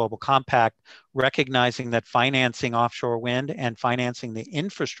Nations Global Compact, recognizing that financing offshore wind and financing the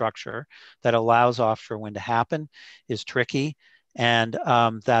infrastructure that allows offshore wind to happen is tricky, and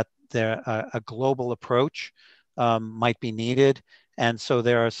that a global approach might be needed. And so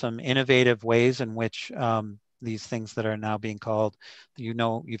there are some innovative ways in which these things that are now being called,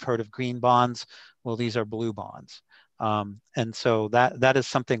 you've heard of green bonds. Well, these are blue bonds. And so that is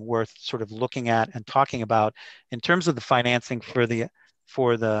something worth sort of looking at and talking about in terms of the financing for the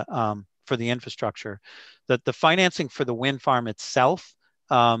infrastructure. That the financing for the wind farm itself,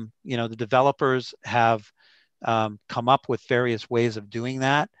 the developers have come up with various ways of doing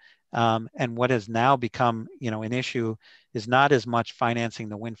that. And what has now become, an issue is not as much financing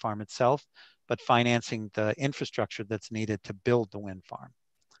the wind farm itself, but financing the infrastructure that's needed to build the wind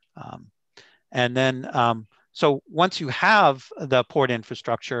farm. And then, so once you have the port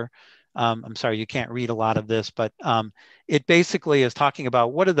infrastructure, I'm sorry, you can't read a lot of this, but it basically is talking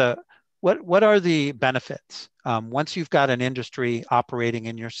about what are what are the benefits? Once you've got an industry operating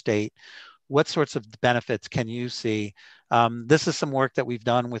in your state, what sorts of benefits can you see? This is some work that we've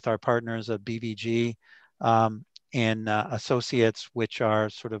done with our partners at BVG and associates, which are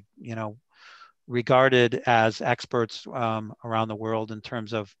sort of, regarded as experts around the world in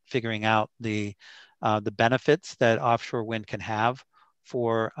terms of figuring out the benefits that offshore wind can have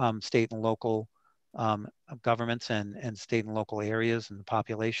for state and local governments and state and local areas and the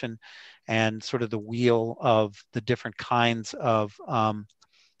population, and sort of the wheel of the different kinds of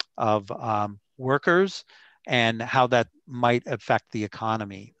workers and how that might affect the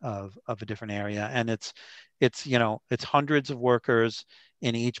economy of a different area. And it's hundreds of workers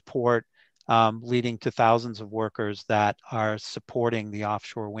in each port, leading to thousands of workers that are supporting the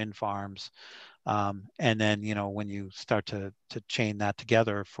offshore wind farms. And then, when you start to chain that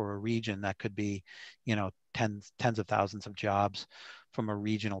together for a region, that could be, tens of thousands of jobs from a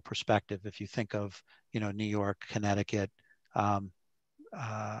regional perspective. If you think of, New York, Connecticut,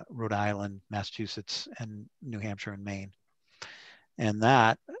 Rhode Island, Massachusetts, and New Hampshire and Maine. And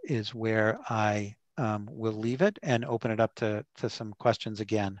that is where I will leave it and open it up to some questions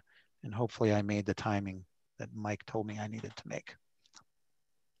again. And hopefully I made the timing that Mike told me I needed to make.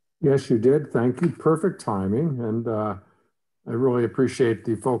 Yes, you did. Thank you. Perfect timing. And I really appreciate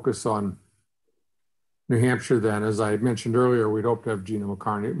the focus on New Hampshire then. As I mentioned earlier, we'd hope to have Gina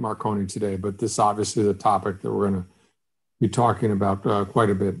Marconi today, but this obviously is a topic that we're going to be talking about quite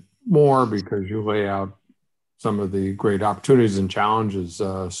a bit more, because you lay out some of the great opportunities and challenges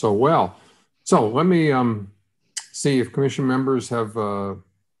so well. So let me see if commission members have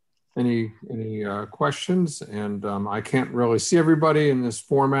any questions, and I can't really see everybody in this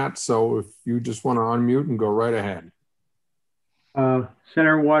format, so if you just want to unmute and go right ahead.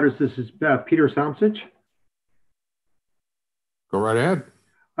 Senator Waters, this is Peter Samsic. Go right ahead.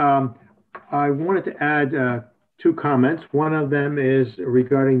 I wanted to add two comments. One of them is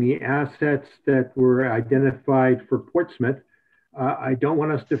regarding the assets that were identified for Portsmouth. I don't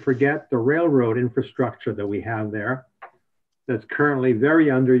want us to forget the railroad infrastructure that we have there that's currently very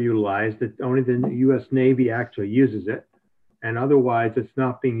underutilized, that only the US Navy actually uses it. And otherwise it's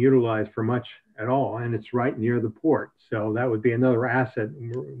not being utilized for much at all. And it's right near the port. So that would be another asset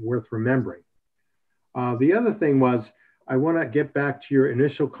worth remembering. The other thing was, I want to get back to your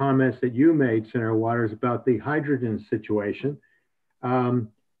initial comments that you made, Senator Waters, about the hydrogen situation.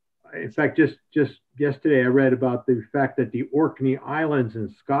 In fact, just yesterday, I read about the fact that the Orkney Islands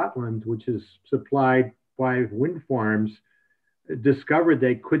in Scotland, which is supplied by wind farms, discovered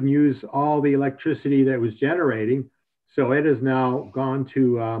they couldn't use all the electricity that was generating. So it has now gone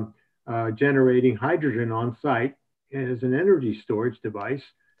to generating hydrogen on site as an energy storage device.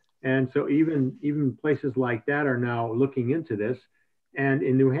 And so even places like that are now looking into this. And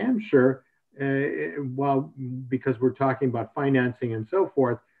in New Hampshire, because we're talking about financing and so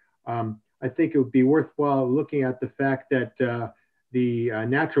forth, I think it would be worthwhile looking at the fact that the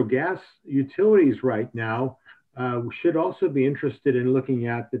natural gas utilities right now should also be interested in looking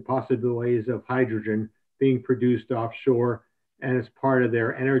at the possibilities of hydrogen being produced offshore and as part of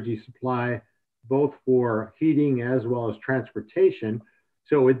their energy supply, both for heating as well as transportation.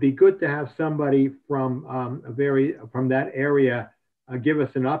 So it'd be good to have somebody from from that area give us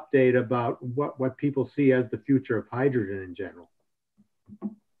an update about what people see as the future of hydrogen in general.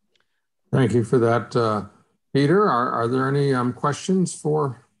 Thank you for that, Peter. Are there any questions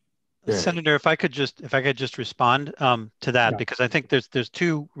for Dave? Senator, if I could just respond to that, because I think there's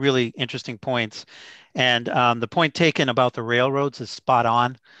two really interesting points, and the point taken about the railroads is spot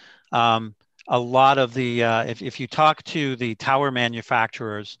on. A lot of the, if you talk to the tower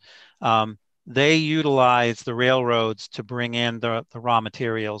manufacturers, they utilize the railroads to bring in the raw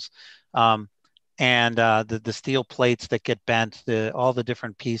materials, and the steel plates that get bent, all the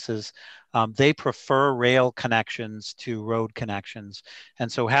different pieces. They prefer rail connections to road connections.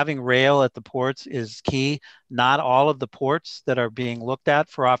 And so having rail at the ports is key. Not all of the ports that are being looked at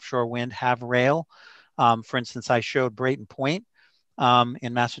for offshore wind have rail. For instance, I showed Brayton Point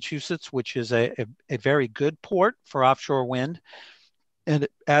in Massachusetts, which is a very good port for offshore wind. And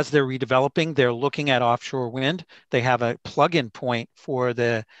as they're redeveloping, they're looking at offshore wind. They have a plug-in point for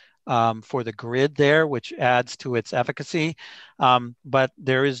the grid there, which adds to its efficacy. But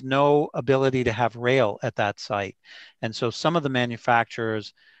there is no ability to have rail at that site. And so some of the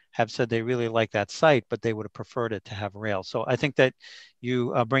manufacturers have said they really like that site, but they would have preferred it to have rail. So I think that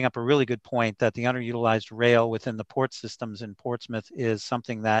you bring up a really good point, that the underutilized rail within the port systems in Portsmouth is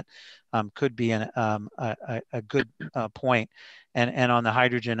something that could be a good point. And on the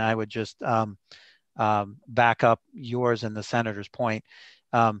hydrogen, I would just back up yours and the senator's point.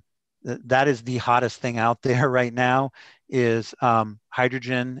 that is the hottest thing out there right now is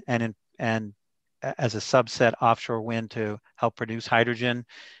hydrogen and as a subset offshore wind to help produce hydrogen.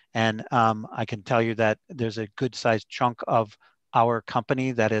 And I can tell you that there's a good sized chunk of our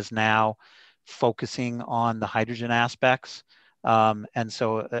company that is now focusing on the hydrogen aspects. And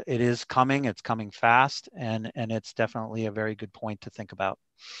so it is coming, it's coming fast, and it's definitely a very good point to think about.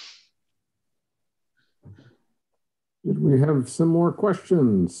 Did we have some more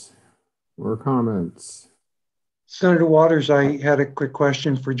questions or comments? Senator Waters, I had a quick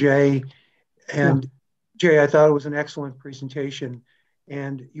question for Jay. And Jay, I thought it was an excellent presentation.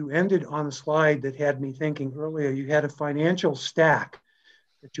 And you ended on a slide that had me thinking earlier, you had a financial stack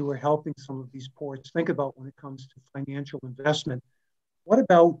that you were helping some of these ports think about when it comes to financial investment. What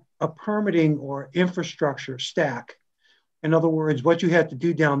about a permitting or infrastructure stack? In other words, what you had to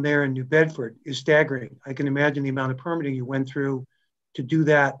do down there in New Bedford is staggering. I can imagine the amount of permitting you went through to do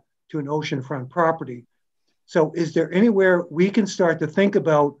that to an oceanfront property. So is there anywhere we can start to think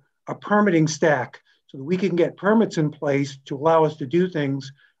about a permitting stack so that we can get permits in place to allow us to do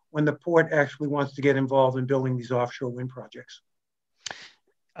things when the port actually wants to get involved in building these offshore wind projects?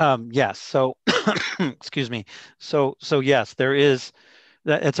 Yes. So, excuse me. So yes, there is.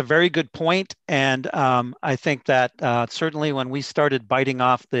 It's a very good point, and I think that certainly when we started biting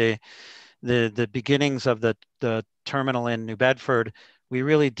off the beginnings of the terminal in New Bedford, we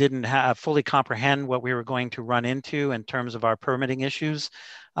really didn't fully comprehend what we were going to run into in terms of our permitting issues.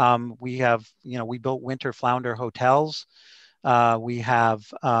 We have, we built winter flounder hotels. We have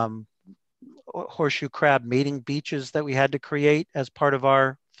horseshoe crab mating beaches that we had to create as part of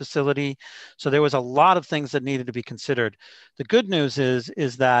our facility. So there was a lot of things that needed to be considered. The good news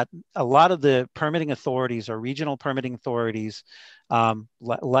is that a lot of the permitting authorities or regional permitting authorities,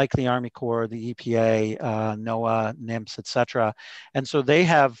 like the Army Corps, the EPA, NOAA, NIMS, et cetera. And so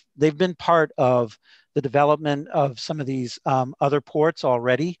they've been part of the development of some of these other ports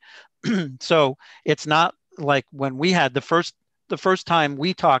already. So it's not like when we had the first time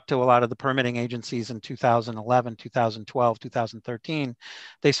we talked to a lot of the permitting agencies in 2011, 2012, 2013,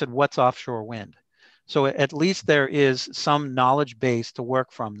 they said, what's offshore wind? So at least there is some knowledge base to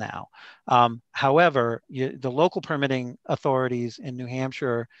work from now. However, the local permitting authorities in New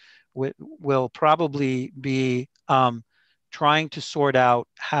Hampshire will probably be trying to sort out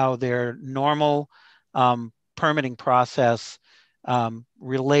how their normal permitting process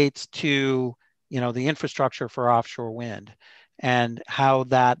relates to the infrastructure for offshore wind, and how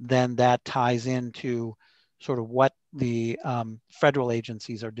that ties into sort of what the federal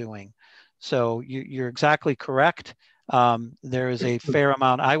agencies are doing. So you're exactly correct. There is a fair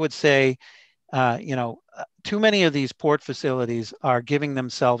amount, I would say, too many of these port facilities are giving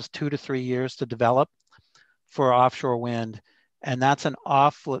themselves 2 to 3 years to develop for offshore wind. And that's an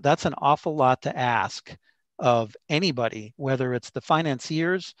awful lot to ask of anybody, whether it's the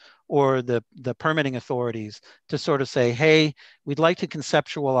financiers or the permitting authorities, to sort of say, hey, we'd like to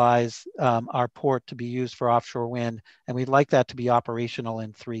conceptualize our port to be used for offshore wind, and we'd like that to be operational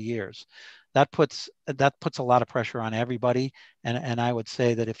in 3 years. That puts a lot of pressure on everybody. And I would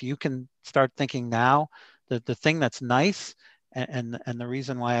say that if you can start thinking now, the thing that's nice, and the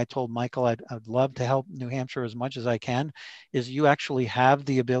reason why I told Michael I'd love to help New Hampshire as much as I can, is you actually have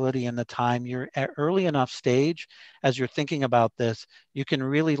the ability and the time. You're at early enough stage as you're thinking about this, you can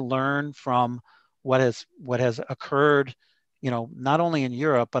really learn from what has occurred, not only in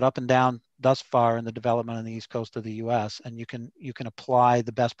Europe, but up and down thus far in the development on the East Coast of the US. And you can apply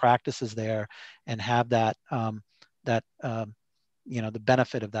the best practices there and have that, the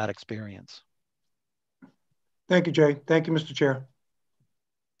benefit of that experience. Thank you, Jay. Thank you, Mr. Chair.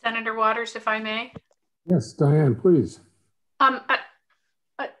 Senator Waters, if I may. Yes, Diane, please.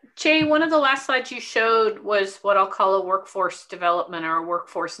 Jay, one of the last slides you showed was what I'll call a workforce development or a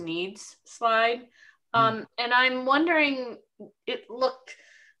workforce needs slide. And I'm wondering, it looked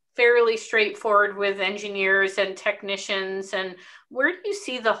fairly straightforward with engineers and technicians, and where do you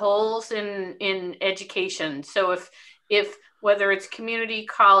see the holes in education? So if whether it's community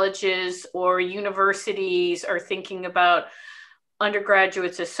colleges or universities are thinking about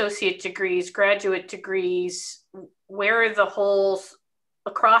undergraduates, associate degrees, graduate degrees, where are the holes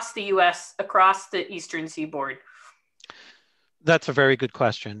across the US, across the Eastern Seaboard? That's a very good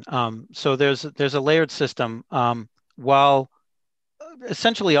question. So there's a layered system. While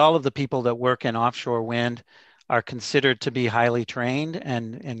essentially all of the people that work in offshore wind are considered to be highly trained,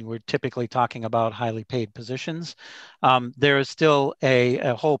 and we're typically talking about highly paid positions, there is still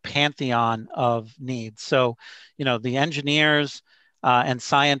a whole pantheon of needs. So, the engineers and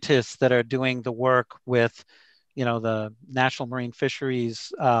scientists that are doing the work with, the National Marine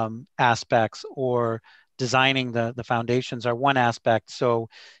Fisheries aspects, or designing the foundations are one aspect. So,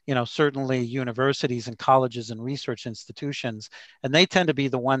 certainly universities and colleges and research institutions, and they tend to be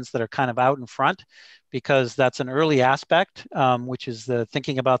the ones that are kind of out in front, because that's an early aspect, which is the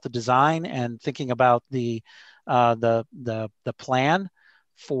thinking about the design and thinking about the plan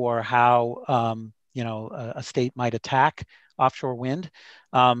for how a state might attack offshore wind.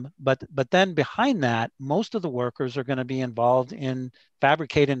 But then behind that, most of the workers are going to be involved in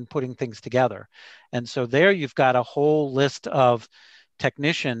fabricating and putting things together. And so there you've got a whole list of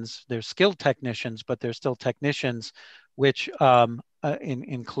technicians. They're skilled technicians, but they're still technicians, which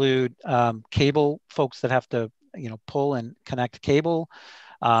include cable folks that have to pull and connect cable.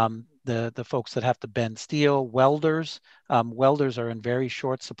 The folks that have to bend steel, welders. Welders are in very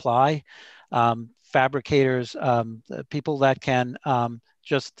short supply. Fabricators, people that can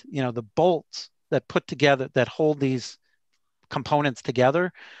just, the bolts that put together, that hold these components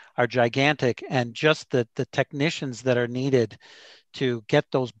together are gigantic. And just the technicians that are needed to get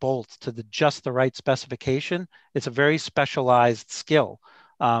those bolts to just the right specification, it's a very specialized skill.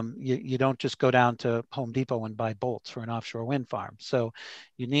 You don't just go down to Home Depot and buy bolts for an offshore wind farm. So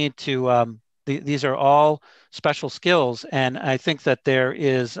you need to, these are all special skills. And I think that there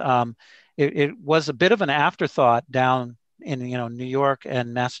is, it was a bit of an afterthought down in New York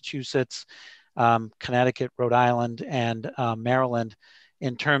and Massachusetts, Connecticut, Rhode Island, and Maryland,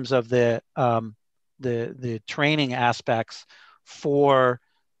 in terms of the training aspects for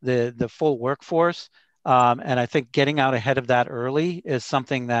the full workforce. And I think getting out ahead of that early is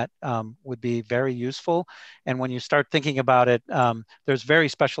something that would be very useful. And when you start thinking about it, there's very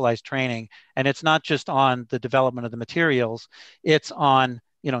specialized training, and it's not just on the development of the materials, it's on,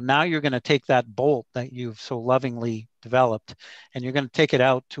 now you're going to take that bolt that you've so lovingly developed, and you're going to take it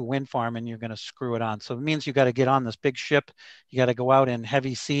out to a wind farm and you're going to screw it on. So it means you got to get on this big ship. You got to go out in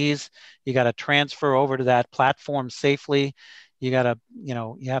heavy seas. You got to transfer over to that platform safely. You got to,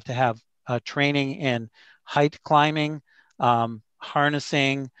 you have to have training in height climbing,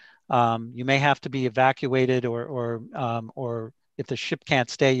 harnessing. You may have to be evacuated, or if the ship can't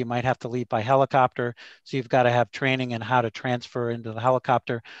stay, you might have to leave by helicopter. So you've got to have training in how to transfer into the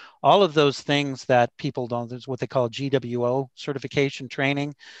helicopter. All of those things that people don't, there's what they call GWO certification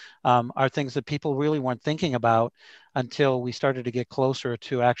training, are things that people really weren't thinking about until we started to get closer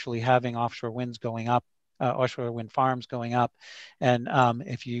to actually having offshore winds going up, offshore wind farms going up. And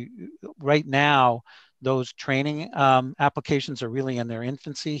right now, those training applications are really in their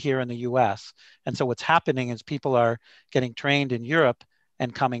infancy here in the US. And so what's happening is people are getting trained in Europe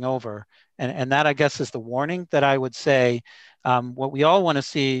and coming over. And that, I guess, is the warning that I would say. What we all want to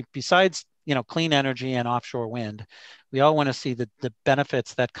see, besides clean energy and offshore wind, we all want to see the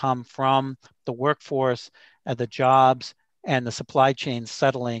benefits that come from the workforce, the jobs, and the supply chain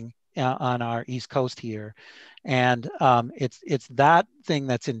settling on our East Coast here. And it's that thing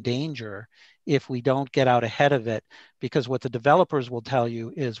that's in danger if we don't get out ahead of it, because what the developers will tell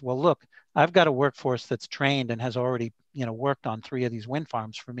you is, well, look, I've got a workforce that's trained and has already worked on 3 of these wind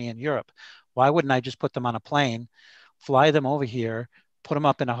farms for me in Europe. Why wouldn't I just put them on a plane, fly them over here, put them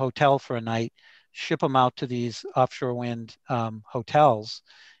up in a hotel for a night, ship them out to these offshore wind hotels,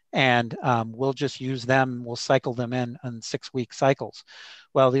 and we'll just use them, we'll cycle them in 6-week cycles.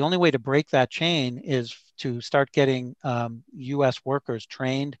 Well, the only way to break that chain is to start getting US workers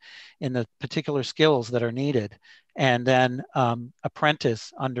trained in the particular skills that are needed, and then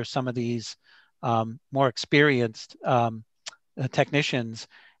apprentice under some of these more experienced technicians,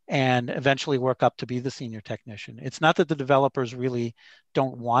 and eventually work up to be the senior technician. It's not that the developers really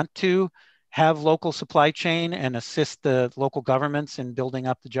don't want to have local supply chain and assist the local governments in building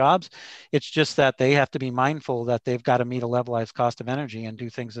up the jobs. It's just that they have to be mindful that they've got to meet a levelized cost of energy and do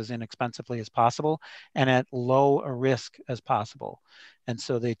things as inexpensively as possible and at low a risk as possible. And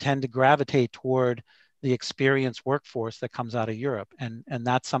so they tend to gravitate toward the experienced workforce that comes out of Europe. And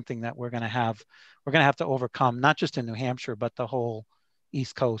that's something that we're going to have to overcome, not just in New Hampshire, but the whole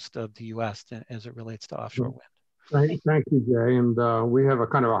East Coast of the US as it relates to offshore wind. Thank you, Jay. And we have a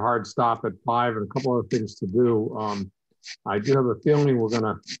kind of a hard stop at 5 and a couple other things to do. I do have a feeling we're going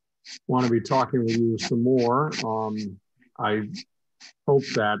to want to be talking with you some more. I hope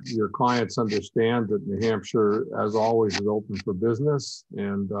that your clients understand that New Hampshire, as always, is open for business,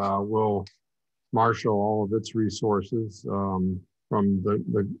 and will marshal all of its resources from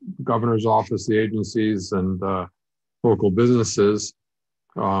the governor's office, the agencies, and local businesses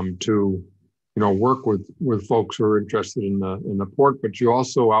to work with folks who are interested in the port. But you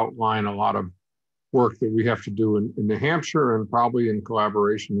also outline a lot of work that we have to do in New Hampshire, and probably in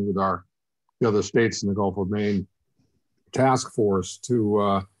collaboration with our the other states in the Gulf of Maine task force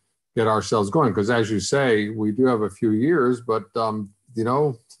to get ourselves going. Because as you say, we do have a few years, but you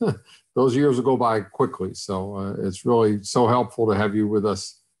know, those years will go by quickly. So it's really so helpful to have you with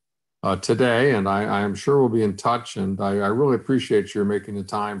us today. And I am sure we'll be in touch. And I really appreciate your making the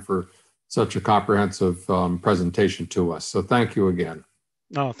time for such a comprehensive presentation to us. So thank you again.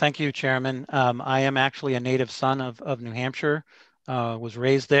 Oh, thank you, Chairman. I am actually a native son of New Hampshire, was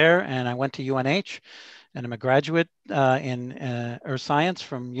raised there, and I went to UNH, and I'm a graduate in earth science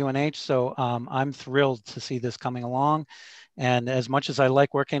from UNH. So I'm thrilled to see this coming along. And as much as I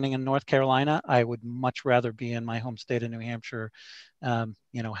like working in North Carolina, I would much rather be in my home state of New Hampshire,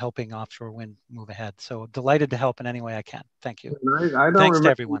 you know, helping offshore wind move ahead. So delighted to help in any way I can. Thank you. Thanks to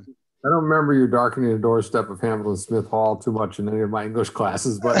everyone. I don't remember you darkening the doorstep of Hamilton Smith Hall too much in any of my English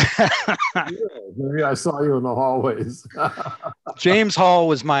classes, but maybe I saw you in the hallways. James Hall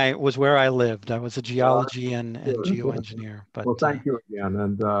was where I lived. I was a geology and geoengineer. But well, thank you again,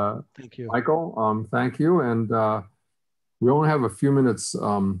 and thank you, Michael. Thank you, and we only have a few minutes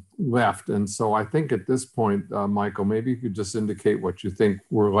left, and so I think at this point, Michael, maybe you could just indicate what you think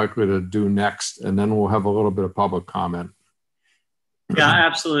we're likely to do next, and then we'll have a little bit of public comment. Yeah,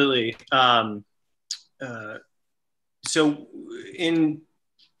 absolutely. So in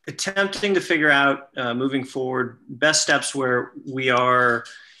attempting to figure out moving forward best steps where we are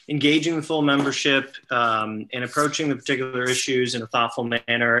engaging the full membership and approaching the particular issues in a thoughtful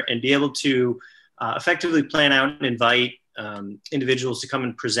manner and be able to effectively plan out and invite individuals to come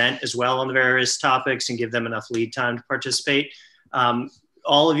and present as well on the various topics and give them enough lead time to participate.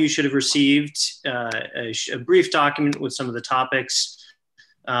 All of you should have received a brief document with some of the topics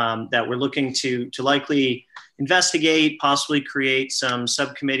that we're looking to likely investigate, possibly create some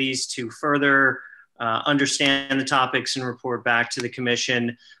subcommittees to further understand the topics and report back to the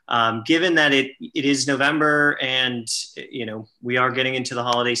commission. Given that it is November and you know we are getting into the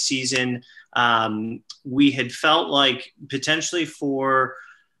holiday season, we had felt like potentially for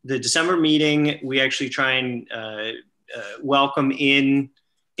the December meeting, we actually try and welcome in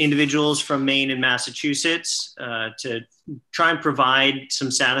individuals from Maine and Massachusetts to try and provide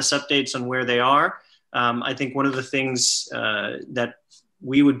some status updates on where they are. I think one of the things that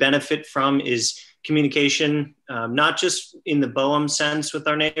we would benefit from is communication, not just in the BOEM sense with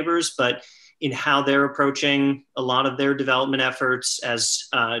our neighbors, but in how they're approaching a lot of their development efforts. As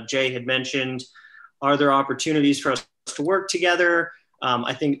Jay had mentioned, are there opportunities for us to work together?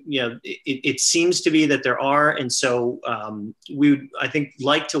 I think, you know, it seems to be that there are. And so we would, I think,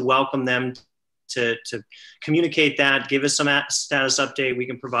 like to welcome them to communicate that, give us some status update. We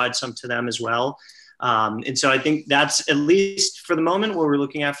can provide some to them as well. And so I think that's at least for the moment what we're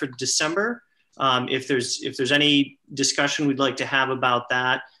looking at for December. If there's any discussion we'd like to have about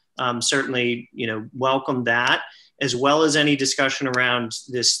that, certainly, you know, welcome that, as well as any discussion around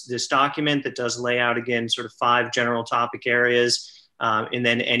this document that does lay out, again, sort of 5 general topic areas. And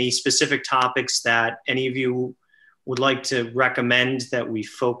then any specific topics that any of you would like to recommend that we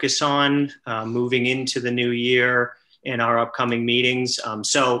focus on moving into the new year in our upcoming meetings.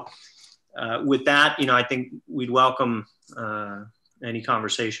 So with that, you know, I think we'd welcome any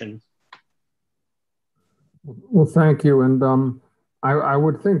conversation. Well, thank you. And I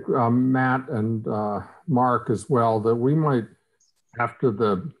would think Matt and Mark as well, that we might, after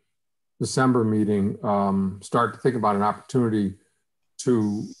the December meeting, start to think about an opportunity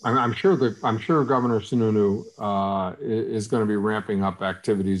to, I'm sure Governor Sununu is going to be ramping up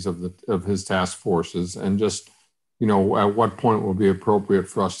activities of his task forces, and just, you know, at what point will be appropriate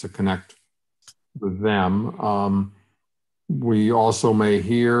for us to connect with them. We also may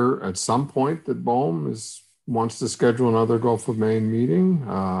hear at some point that BOEM wants to schedule another Gulf of Maine meeting.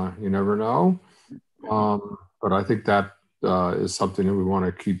 You never know, but I think that is something that we want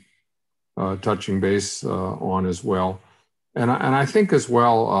to keep touching base on as well. And I think as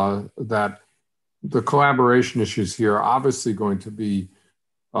well that the collaboration issues here are obviously going to be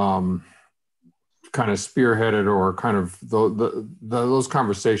kind of spearheaded, or kind of those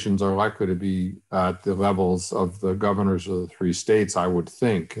conversations are likely to be at the levels of the governors of the 3 states, I would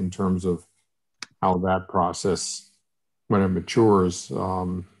think, in terms of how that process, when it matures,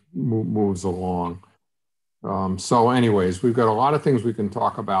 moves along. So anyways, we've got a lot of things we can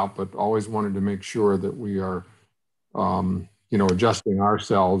talk about, but always wanted to make sure that we are you know, adjusting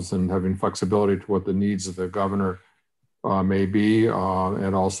ourselves and having flexibility to what the needs of the governor may be,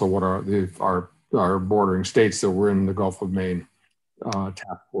 and also what our bordering states that we're in the Gulf of Maine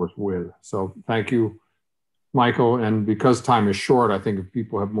task force with. So thank you, Michael. And because time is short, I think if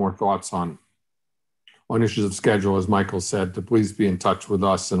people have more thoughts on issues of schedule, as Michael said, to please be in touch with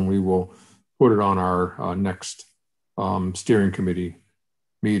us, and we will put it on our next steering committee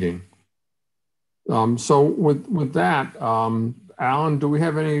meeting. So with that, Alan, do we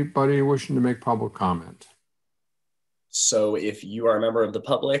have anybody wishing to make public comment? So if you are a member of the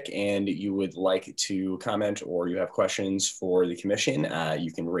public and you would like to comment or you have questions for the commission,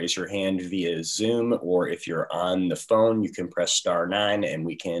 you can raise your hand via Zoom, or if you're on the phone, you can press *9 and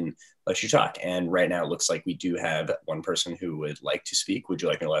we can let you talk. And right now it looks like we do have one person who would like to speak. Would you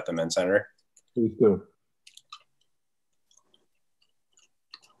like me to let them in, Senator? Please do.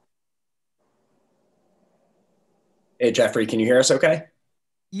 Hey, Jeffrey, can you hear us okay?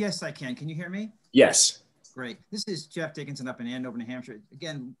 Yes, I can. Can you hear me? Yes. Great. This is Jeff Dickinson up in Andover, New Hampshire.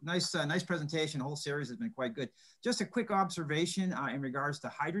 Again, nice presentation. The whole series has been quite good. Just a quick observation in regards to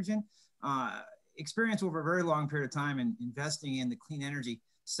hydrogen. Experience over a very long period of time in investing in the clean energy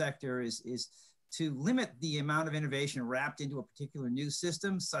sector is to limit the amount of innovation wrapped into a particular new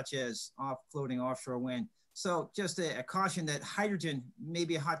system, such as floating offshore wind. So just a caution that hydrogen may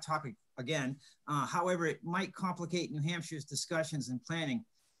be a hot topic again. However, it might complicate New Hampshire's discussions and planning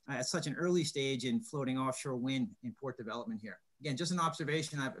at such an early stage in floating offshore wind in port development here. Again, just an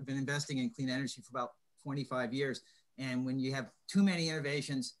observation. I've been investing in clean energy for about 25 years. And when you have too many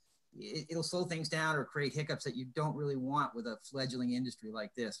innovations, it'll slow things down or create hiccups that you don't really want with a fledgling industry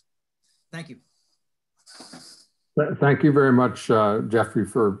like this. Thank you. Thank you very much, Jeffrey,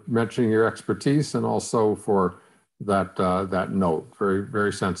 for mentioning your expertise and also for that, that note. Very,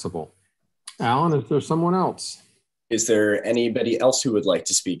 very sensible. Alan, is there someone else? Is there anybody else who would like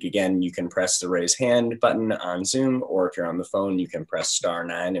to speak? Again, you can press the raise hand button on Zoom, or if you're on the phone, you can press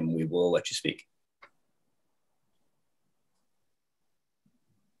 *9 and we will let you speak.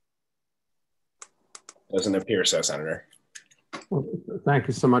 Doesn't appear so, Senator. Well, thank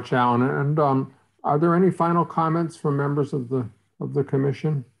you so much, Alan. And are there any final comments from members of the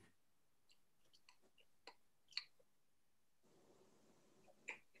commission?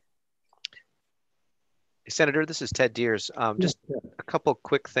 Senator, this is Ted Deers. Just a couple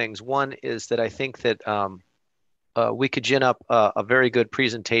quick things. One is that I think that we could gin up a very good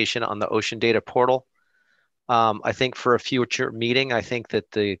presentation on the ocean data portal. I think for a future meeting, I think that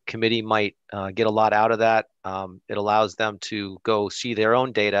the committee might get a lot out of that. It allows them to go see their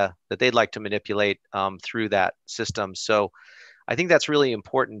own data that they'd like to manipulate through that system. So I think that's really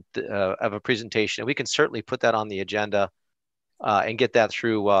important of a presentation. We can certainly put that on the agenda and get that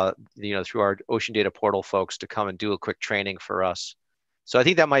through, through our ocean data portal folks to come and do a quick training for us. So I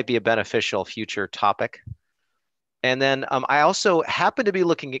think that might be a beneficial future topic. And then I also happened to be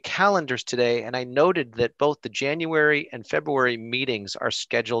looking at calendars today, and I noted that both the January and February meetings are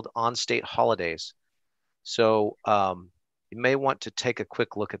scheduled on state holidays. So you may want to take a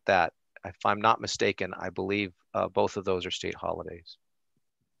quick look at that. If I'm not mistaken, I believe both of those are state holidays.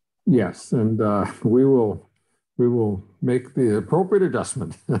 Yes, and we will make the appropriate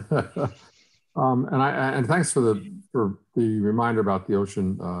adjustment. And thanks for the reminder about the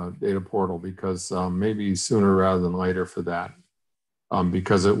ocean data portal, because maybe sooner rather than later for that,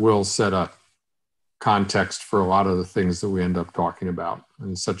 because it will set a context for a lot of the things that we end up talking about,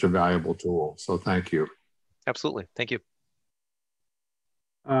 and it's such a valuable tool. So thank you. Absolutely, thank you.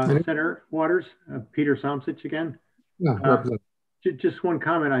 Senator Waters, Peter Somsich again. Yeah, just one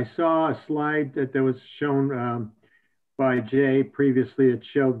comment. I saw a slide that was shown by Jay previously that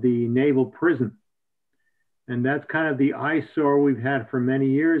showed the naval prison. And that's kind of the eyesore we've had for many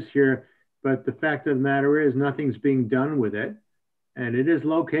years here. But the fact of the matter is nothing's being done with it. And it is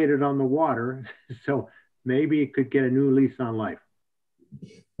located on the water. So maybe it could get a new lease on life.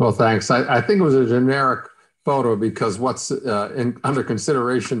 Well, thanks. I think it was a generic photo, because what's under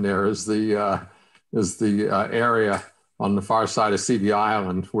consideration there is the area on the far side of CB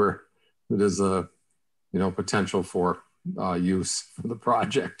Island where it is a potential for use for the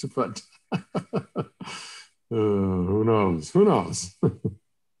project, but who knows? Who knows?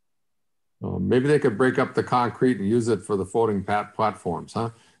 Maybe they could break up the concrete and use it for the floating platforms, huh?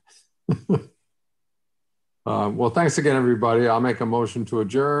 Well, thanks again, everybody. I'll make a motion to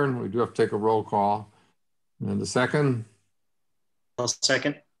adjourn. We do have to take a roll call. And the second? I'll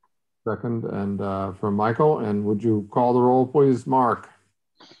second. Second, and from Michael. And would you call the roll, please, Mark?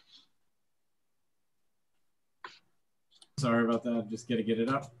 Sorry about that. Just got to get it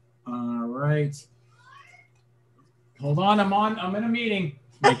up. All right. Hold on. I'm in a meeting.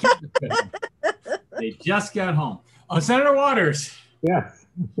 They just got home. Senator Waters. Yes.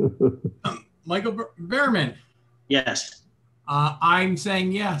 Michael Behrman. Yes. I'm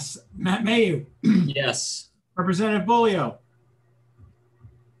saying yes. Matt Mayu. Yes. Representative Bolio.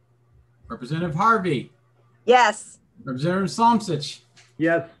 Representative Harvey. Yes. Representative Somsich.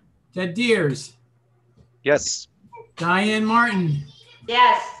 Yes. Ted Deers, Yes. Diane Martin,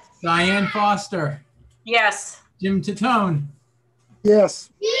 Yes. Diane Foster, Yes. Jim Tatone, Yes.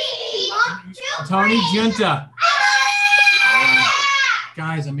 Tony Junta.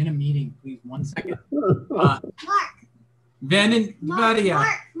 Guys, I'm in a meeting. Please, 1 second. Ben and Vadia.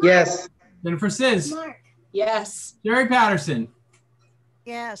 Yes. Jennifer Sis. Yes. Jerry Patterson.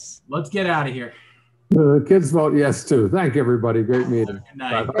 Yes. Let's get out of here. The kids vote yes too. Thank you, everybody. Great meeting. Good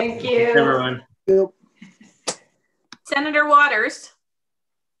night. Bye. Thank you. Everyone. Yep. Senator Waters.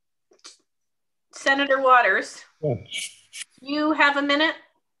 Senator Waters, Yeah. you have a minute?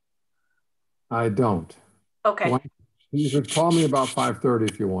 I don't. Okay. You could call me about 5:30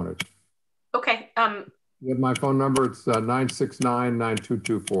 if you wanted. Okay. You have my phone number. It's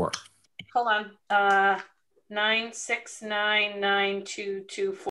 969-9224. Hold on. 9699224.